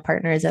the,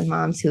 partners and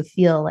moms who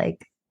feel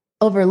like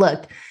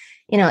overlooked,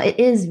 it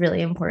is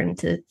really important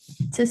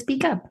to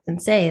speak up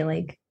and say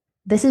like,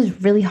 this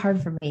is really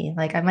hard for me.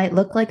 Like, I might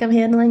look like I'm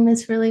handling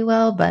this really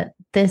well, but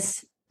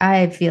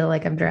I feel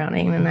like I'm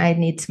drowning and I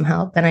need some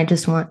help. And I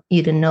just want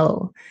you to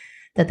know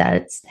that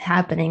that's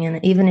happening.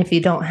 And even if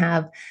you don't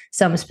have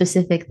some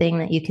specific thing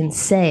that you can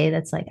say,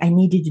 that's like, I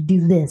need you to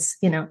do this,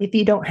 if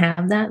you don't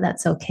have that,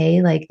 that's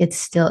okay. Like, it's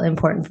still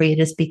important for you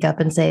to speak up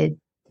and say,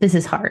 this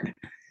is hard.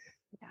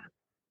 Yeah.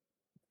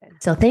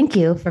 So thank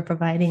you for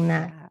providing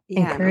that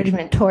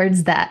encouragement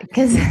towards that,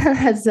 because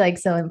that's like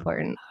so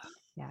important.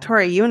 Yeah.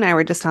 Tori, you and I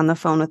were just on the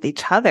phone with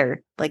each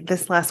other like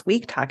this last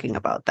week talking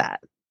about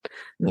that.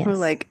 Yes. We're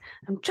like,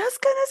 I'm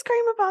just going to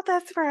scream about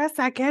this for a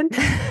second.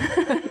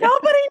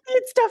 Nobody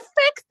needs to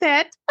fix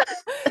it.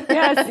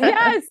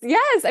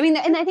 Yes. I mean,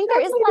 and I think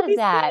there is a lot of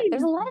that.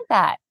 There's a lot of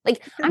that.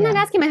 Like, I'm not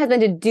asking my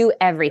husband to do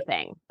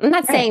everything. I'm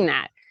not saying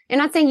that. I'm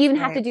not saying you even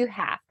have to do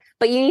half,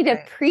 but you need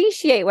to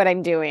appreciate what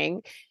I'm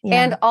doing.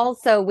 Yeah. And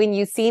also when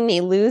you see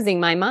me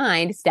losing my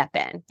mind, step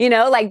in,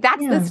 like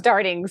that's the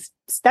starting,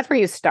 that's where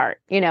you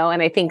start, and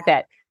I think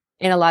that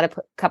in a lot of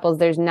couples,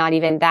 there's not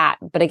even that.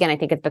 But again, I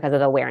think it's because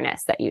of the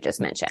awareness that you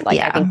just mentioned. Like,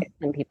 I think that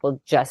some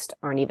people just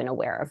aren't even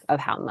aware of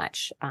how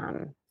much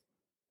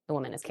the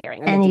woman is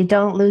carrying. And you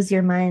don't lose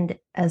your mind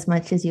as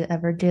much as you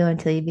ever do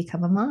until you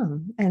become a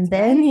mom. And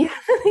then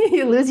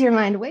you lose your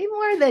mind way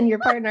more than your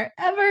partner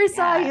ever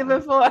saw you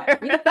before.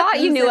 You thought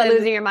you knew what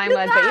losing your mind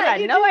was, but you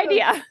had no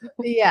idea.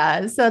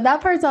 Yeah. So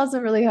that part's also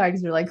really hard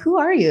because you're like, who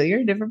are you? You're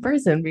a different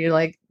person. But you're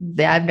like,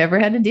 I've never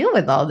had to deal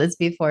with all this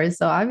before.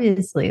 So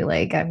obviously,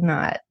 like, I'm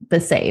not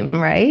the same.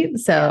 Right.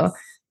 So,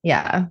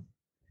 yeah.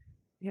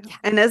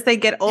 And as they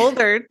get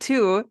older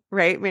too,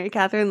 right, Mary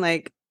Catherine,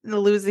 like, the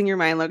losing your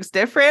mind looks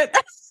different.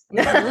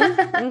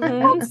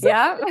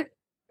 Yeah.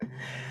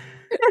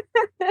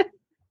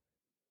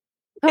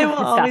 It will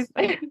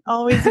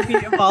always be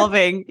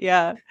evolving.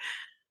 Yeah.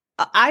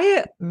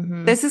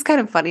 This is kind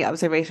of funny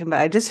observation, but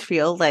I just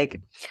feel like,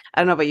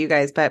 I don't know about you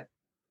guys, but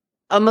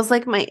almost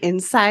like my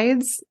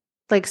insides,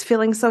 like,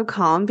 feeling so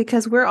calm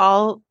because we're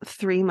all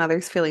 3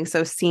 mothers feeling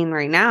so seen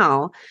right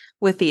now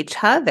with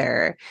each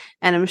other.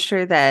 And I'm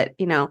sure that,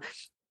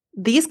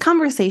 these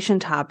conversation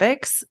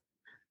topics,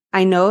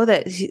 I know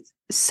that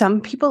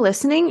some people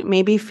listening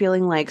may be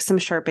feeling like some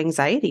sharp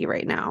anxiety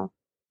right now,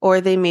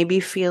 or they may be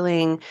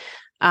feeling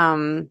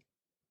seen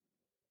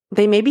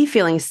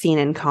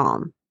and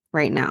calm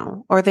right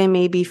now, or they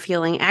may be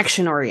feeling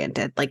action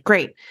oriented. Like,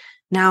 great,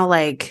 now,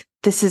 like,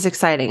 this is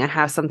exciting. I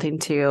have something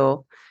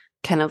to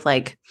kind of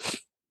like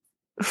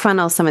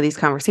funnel some of these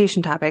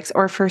conversation topics.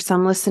 Or for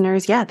some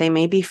listeners, they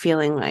may be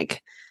feeling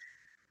like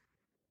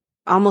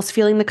almost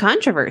feeling the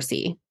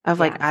controversy of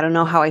like, I don't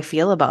know how I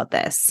feel about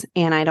this.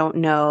 And I don't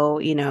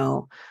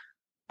know,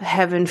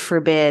 heaven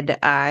forbid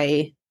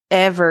I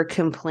ever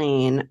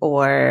complain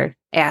or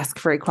ask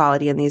for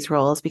equality in these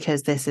roles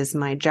because this is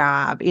my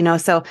job,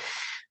 So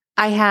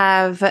I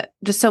have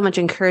just so much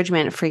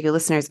encouragement for you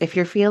listeners. If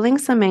you're feeling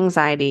some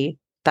anxiety,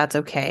 that's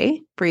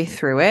okay. Breathe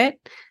through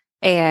it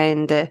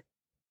and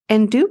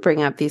do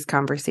bring up these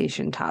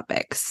conversation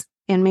topics.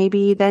 And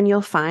maybe then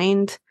you'll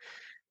find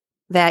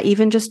that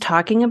even just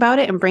talking about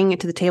it and bringing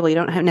it to the table, you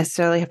don't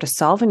necessarily have to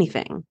solve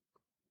anything.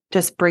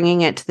 Just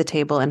bringing it to the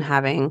table and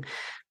having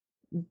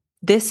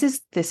this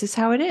is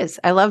how it is.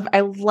 I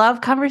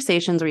love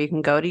conversations where you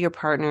can go to your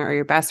partner or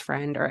your best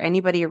friend or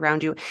anybody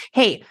around you.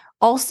 Hey,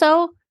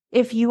 also,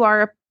 if you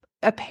are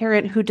a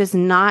parent who does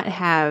not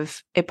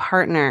have a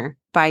partner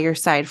by your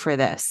side for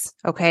this,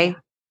 okay? Yeah.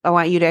 I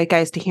want you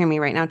guys to hear me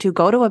right now too.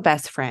 Go to a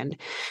best friend,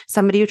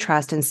 somebody you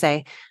trust, and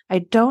say, I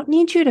don't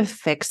need you to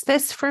fix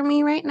this for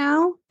me right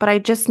now, but I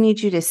just need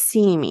you to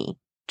see me.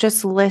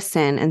 Just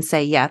listen and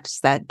say, yes,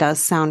 that does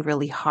sound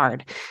really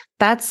hard.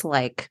 That's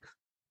like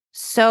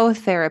so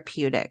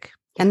therapeutic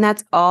And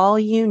that's all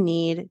you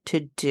need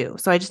to do.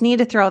 So I just need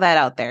to throw that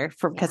out there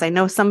because I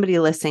know somebody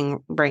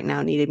listening right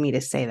now needed me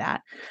to say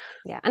that.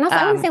 Yeah. And also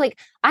I want to say, like,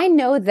 I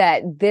know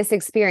that this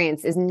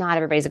experience is not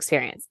everybody's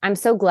experience. I'm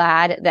so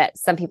glad that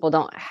some people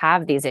don't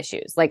have these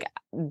issues. Like,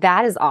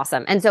 that is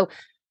awesome. And so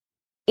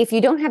if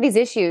you don't have these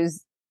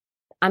issues,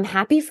 I'm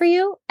happy for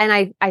you.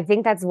 And I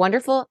think that's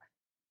wonderful.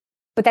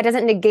 But that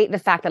doesn't negate the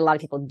fact that a lot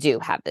of people do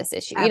have this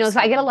issue. Absolutely. You know, so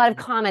I get a lot of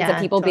comments of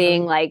people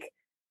being like,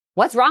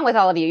 what's wrong with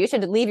all of you? You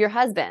should leave your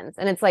husbands.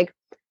 And it's like,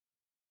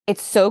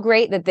 it's so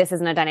great that this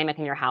isn't a dynamic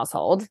in your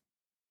household.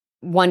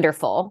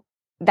 Wonderful.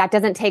 That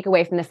doesn't take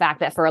away from the fact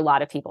that for a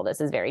lot of people, this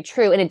is very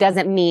true. And it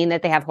doesn't mean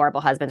that they have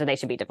horrible husbands and they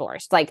should be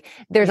divorced. Like,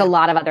 there's a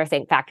lot of other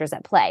factors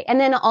at play. And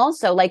then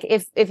also, like,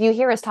 if you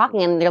hear us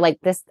talking and they're like,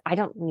 this, I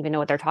don't even know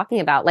what they're talking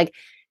about. Like,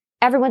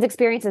 everyone's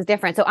experience is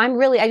different. So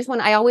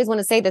I always want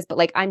to say this, but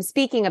like, I'm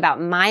speaking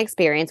about my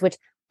experience, which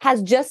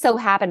has just so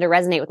happened to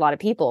resonate with a lot of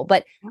people,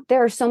 but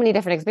there are so many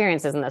different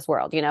experiences in this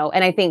world, you know?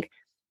 And I think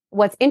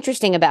what's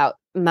interesting about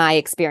my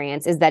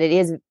experience is that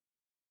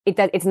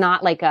it's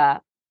not like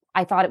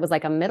I thought it was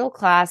like a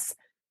middle-class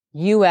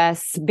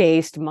US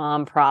based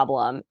mom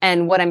problem.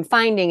 And what I'm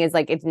finding is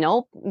like,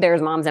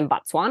 there's moms in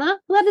Botswana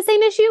who have the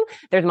same issue.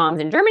 There's moms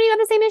in Germany who have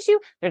the same issue.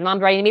 There's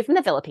moms writing to me from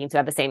the Philippines who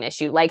have the same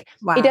issue. Like,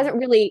 It doesn't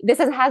really, there's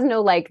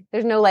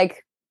no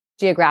like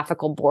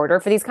geographical border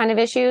for these kind of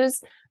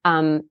issues.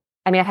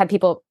 I mean, I've had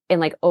people in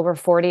like over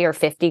 40 or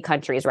 50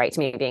 countries write to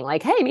me being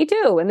like, hey, me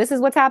too. And this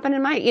is what's happened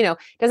in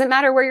doesn't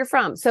matter where you're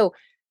from. So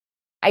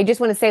I just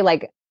want to say,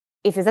 like,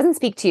 if it doesn't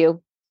speak to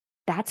you,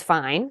 that's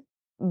fine.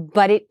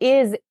 But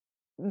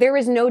there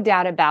is no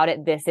doubt about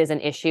it. This is an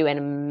issue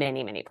in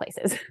many, many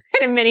places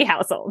and in many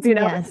households,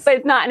 Yes. but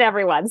it's not in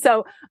everyone.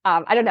 So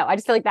I don't know. I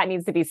just feel like that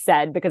needs to be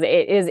said because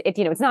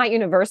it's not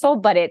universal,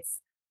 but it's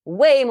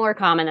way more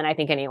common than I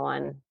think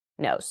anyone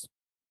knows.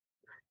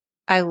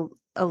 I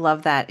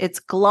love that. It's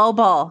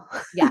global.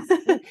 Yeah.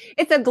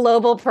 It's a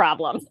global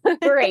problem.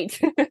 Great.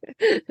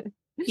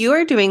 You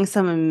are doing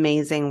some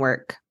amazing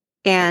work.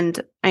 And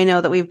I know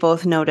that we've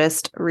both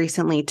noticed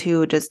recently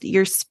too, just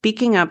you're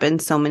speaking up in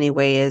so many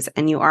ways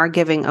and you are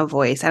giving a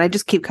voice. And I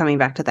just keep coming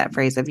back to that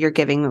phrase of you're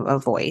giving a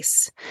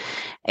voice.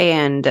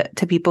 And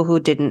to people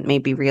who didn't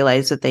maybe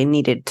realize that they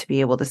needed to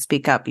be able to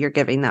speak up, you're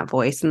giving that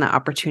voice and the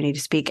opportunity to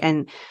speak.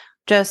 And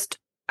just,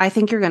 I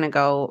think you're going to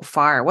go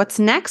far. What's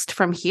next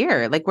from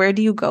here? Like, where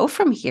do you go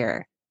from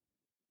here?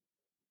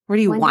 Where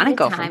do you want to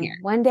go from here?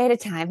 One day at a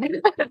time.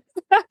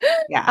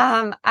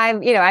 Yeah.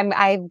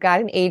 I've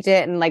got an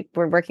agent and like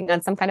we're working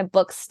on some kind of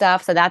book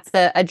stuff. So that's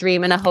a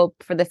dream and a hope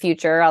for the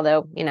future.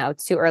 Although,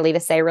 it's too early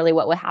to say really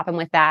what will happen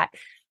with that.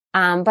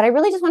 But I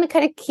really just want to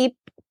kind of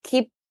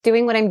keep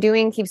doing what I'm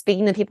doing, keep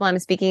speaking to people I'm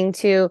speaking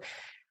to.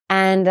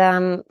 And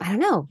I don't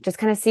know, just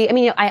kind of see. I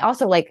mean, I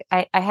also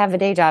I have a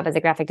day job as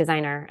a graphic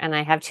designer and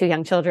I have 2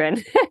 young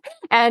children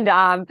and,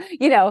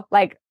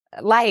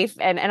 life.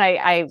 And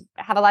I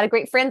have a lot of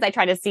great friends I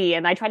try to see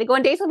and I try to go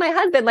on dates with my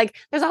husband. Like,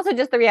 there's also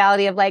just the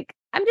reality of like,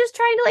 I'm just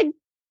trying to like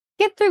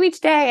get through each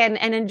day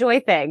and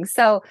enjoy things.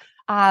 So,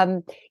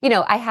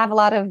 I have a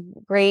lot of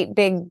great,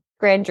 big,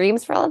 grand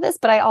dreams for all of this,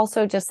 but I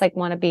also just like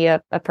want to be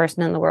a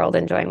person in the world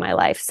enjoying my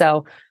life.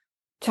 So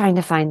trying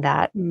to find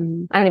that, I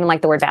don't even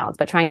like the word balance,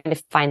 but trying to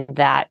find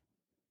that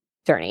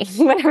journey,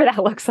 whatever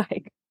that looks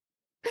like.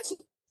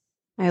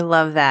 I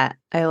love that.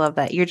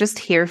 You're just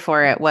here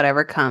for it,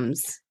 whatever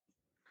comes.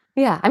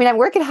 Yeah. I mean, I'm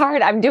working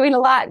hard. I'm doing a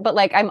lot, but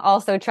like, I'm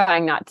also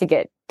trying not to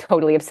get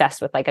totally obsessed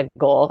with like a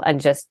goal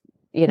and just,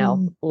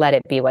 let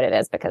it be what it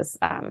is because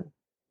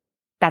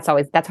that's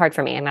hard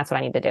for me. And that's what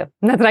I need to do.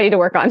 And that's what I need to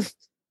work on,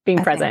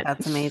 being present.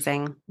 That's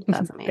amazing.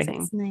 That's amazing.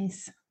 That's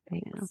nice.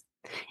 Thanks.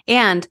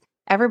 And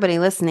everybody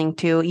listening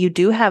to, you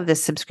do have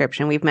this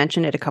subscription. We've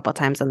mentioned it a couple of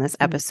times on this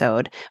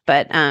episode,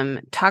 but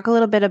talk a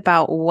little bit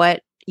about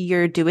what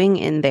you're doing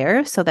in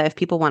there so that if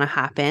people want to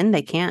hop in,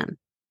 they can.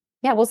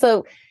 Yeah. Well,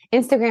 so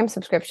Instagram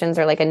subscriptions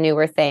are like a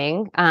newer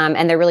thing.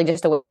 And they're really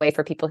just a way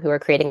for people who are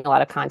creating a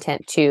lot of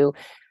content to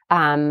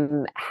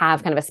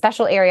have kind of a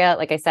special area,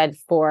 like I said,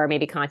 for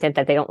maybe content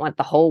that they don't want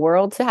the whole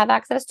world to have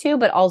access to,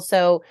 but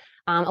also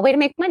a way to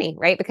make money,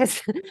 right?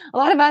 Because a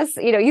lot of us,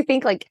 you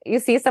think like you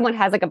see someone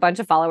has like a bunch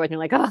of followers and you're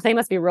like, oh, they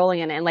must be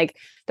rolling in it. And like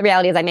the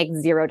reality is I make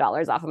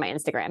 $0 off of my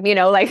Instagram,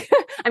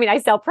 I mean, I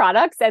sell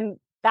products and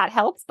that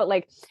helps, but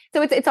like,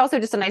 so it's also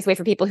just a nice way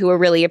for people who are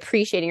really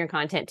appreciating your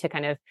content to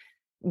kind of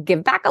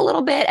give back a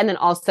little bit and then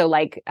also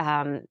like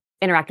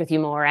interact with you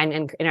more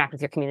and interact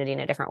with your community in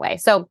a different way.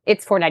 So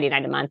it's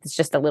 $4.99 a month. It's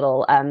just a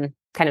little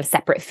kind of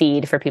separate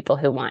feed for people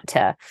who want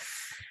to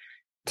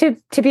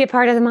be a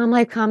part of the Mom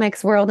Life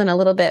Comics world in a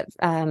little bit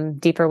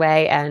deeper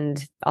way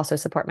and also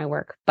support my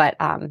work. But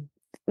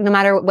no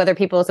matter whether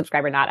people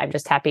subscribe or not, I'm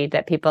just happy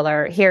that people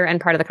are here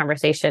and part of the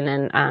conversation.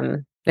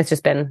 And it's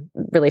just been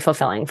really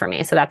fulfilling for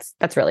me. So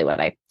that's really what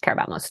I care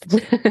about most.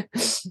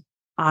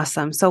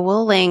 Awesome. So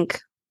we'll link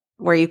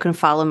where you can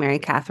follow Mary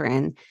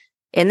Catherine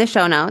in the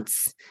show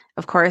notes.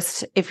 Of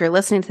course, if you're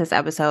listening to this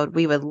episode,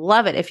 we would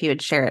love it if you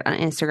would share it on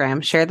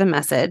Instagram, share the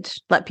message,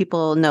 let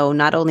people know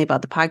not only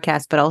about the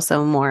podcast, but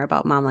also more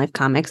about Mom Life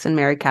Comics and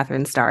Mary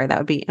Catherine Starr. That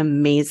would be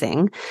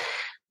amazing.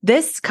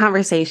 This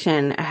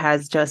conversation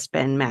has just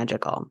been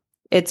magical.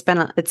 It's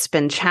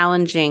been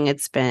challenging.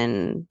 It's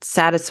been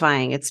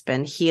satisfying. It's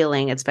been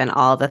healing. It's been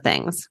all the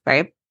things,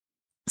 right?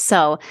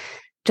 So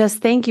just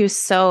thank you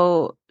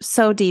so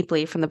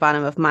deeply from the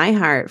bottom of my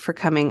heart for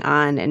coming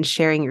on and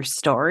sharing your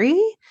story,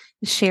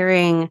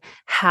 sharing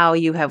how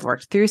you have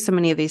worked through so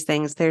many of these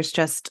things. There's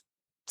just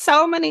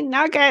so many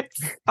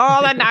nuggets,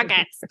 all the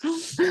nuggets.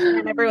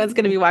 And everyone's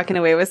going to be walking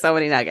away with so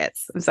many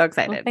nuggets. I'm so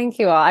excited. Well, thank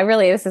you all.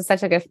 This is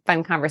such a good,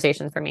 fun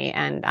conversation for me.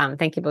 And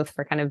thank you both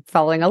for kind of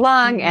following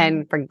along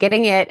and for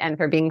getting it and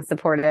for being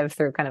supportive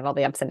through kind of all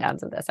the ups and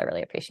downs of this. I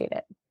really appreciate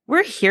it.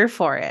 We're here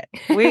for it.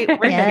 We're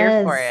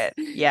here for it.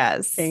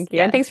 Yes. Thank you.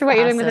 Yes. And thanks for what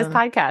you're doing with this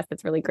podcast.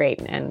 It's really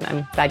great. And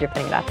I'm glad you're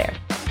putting it out there.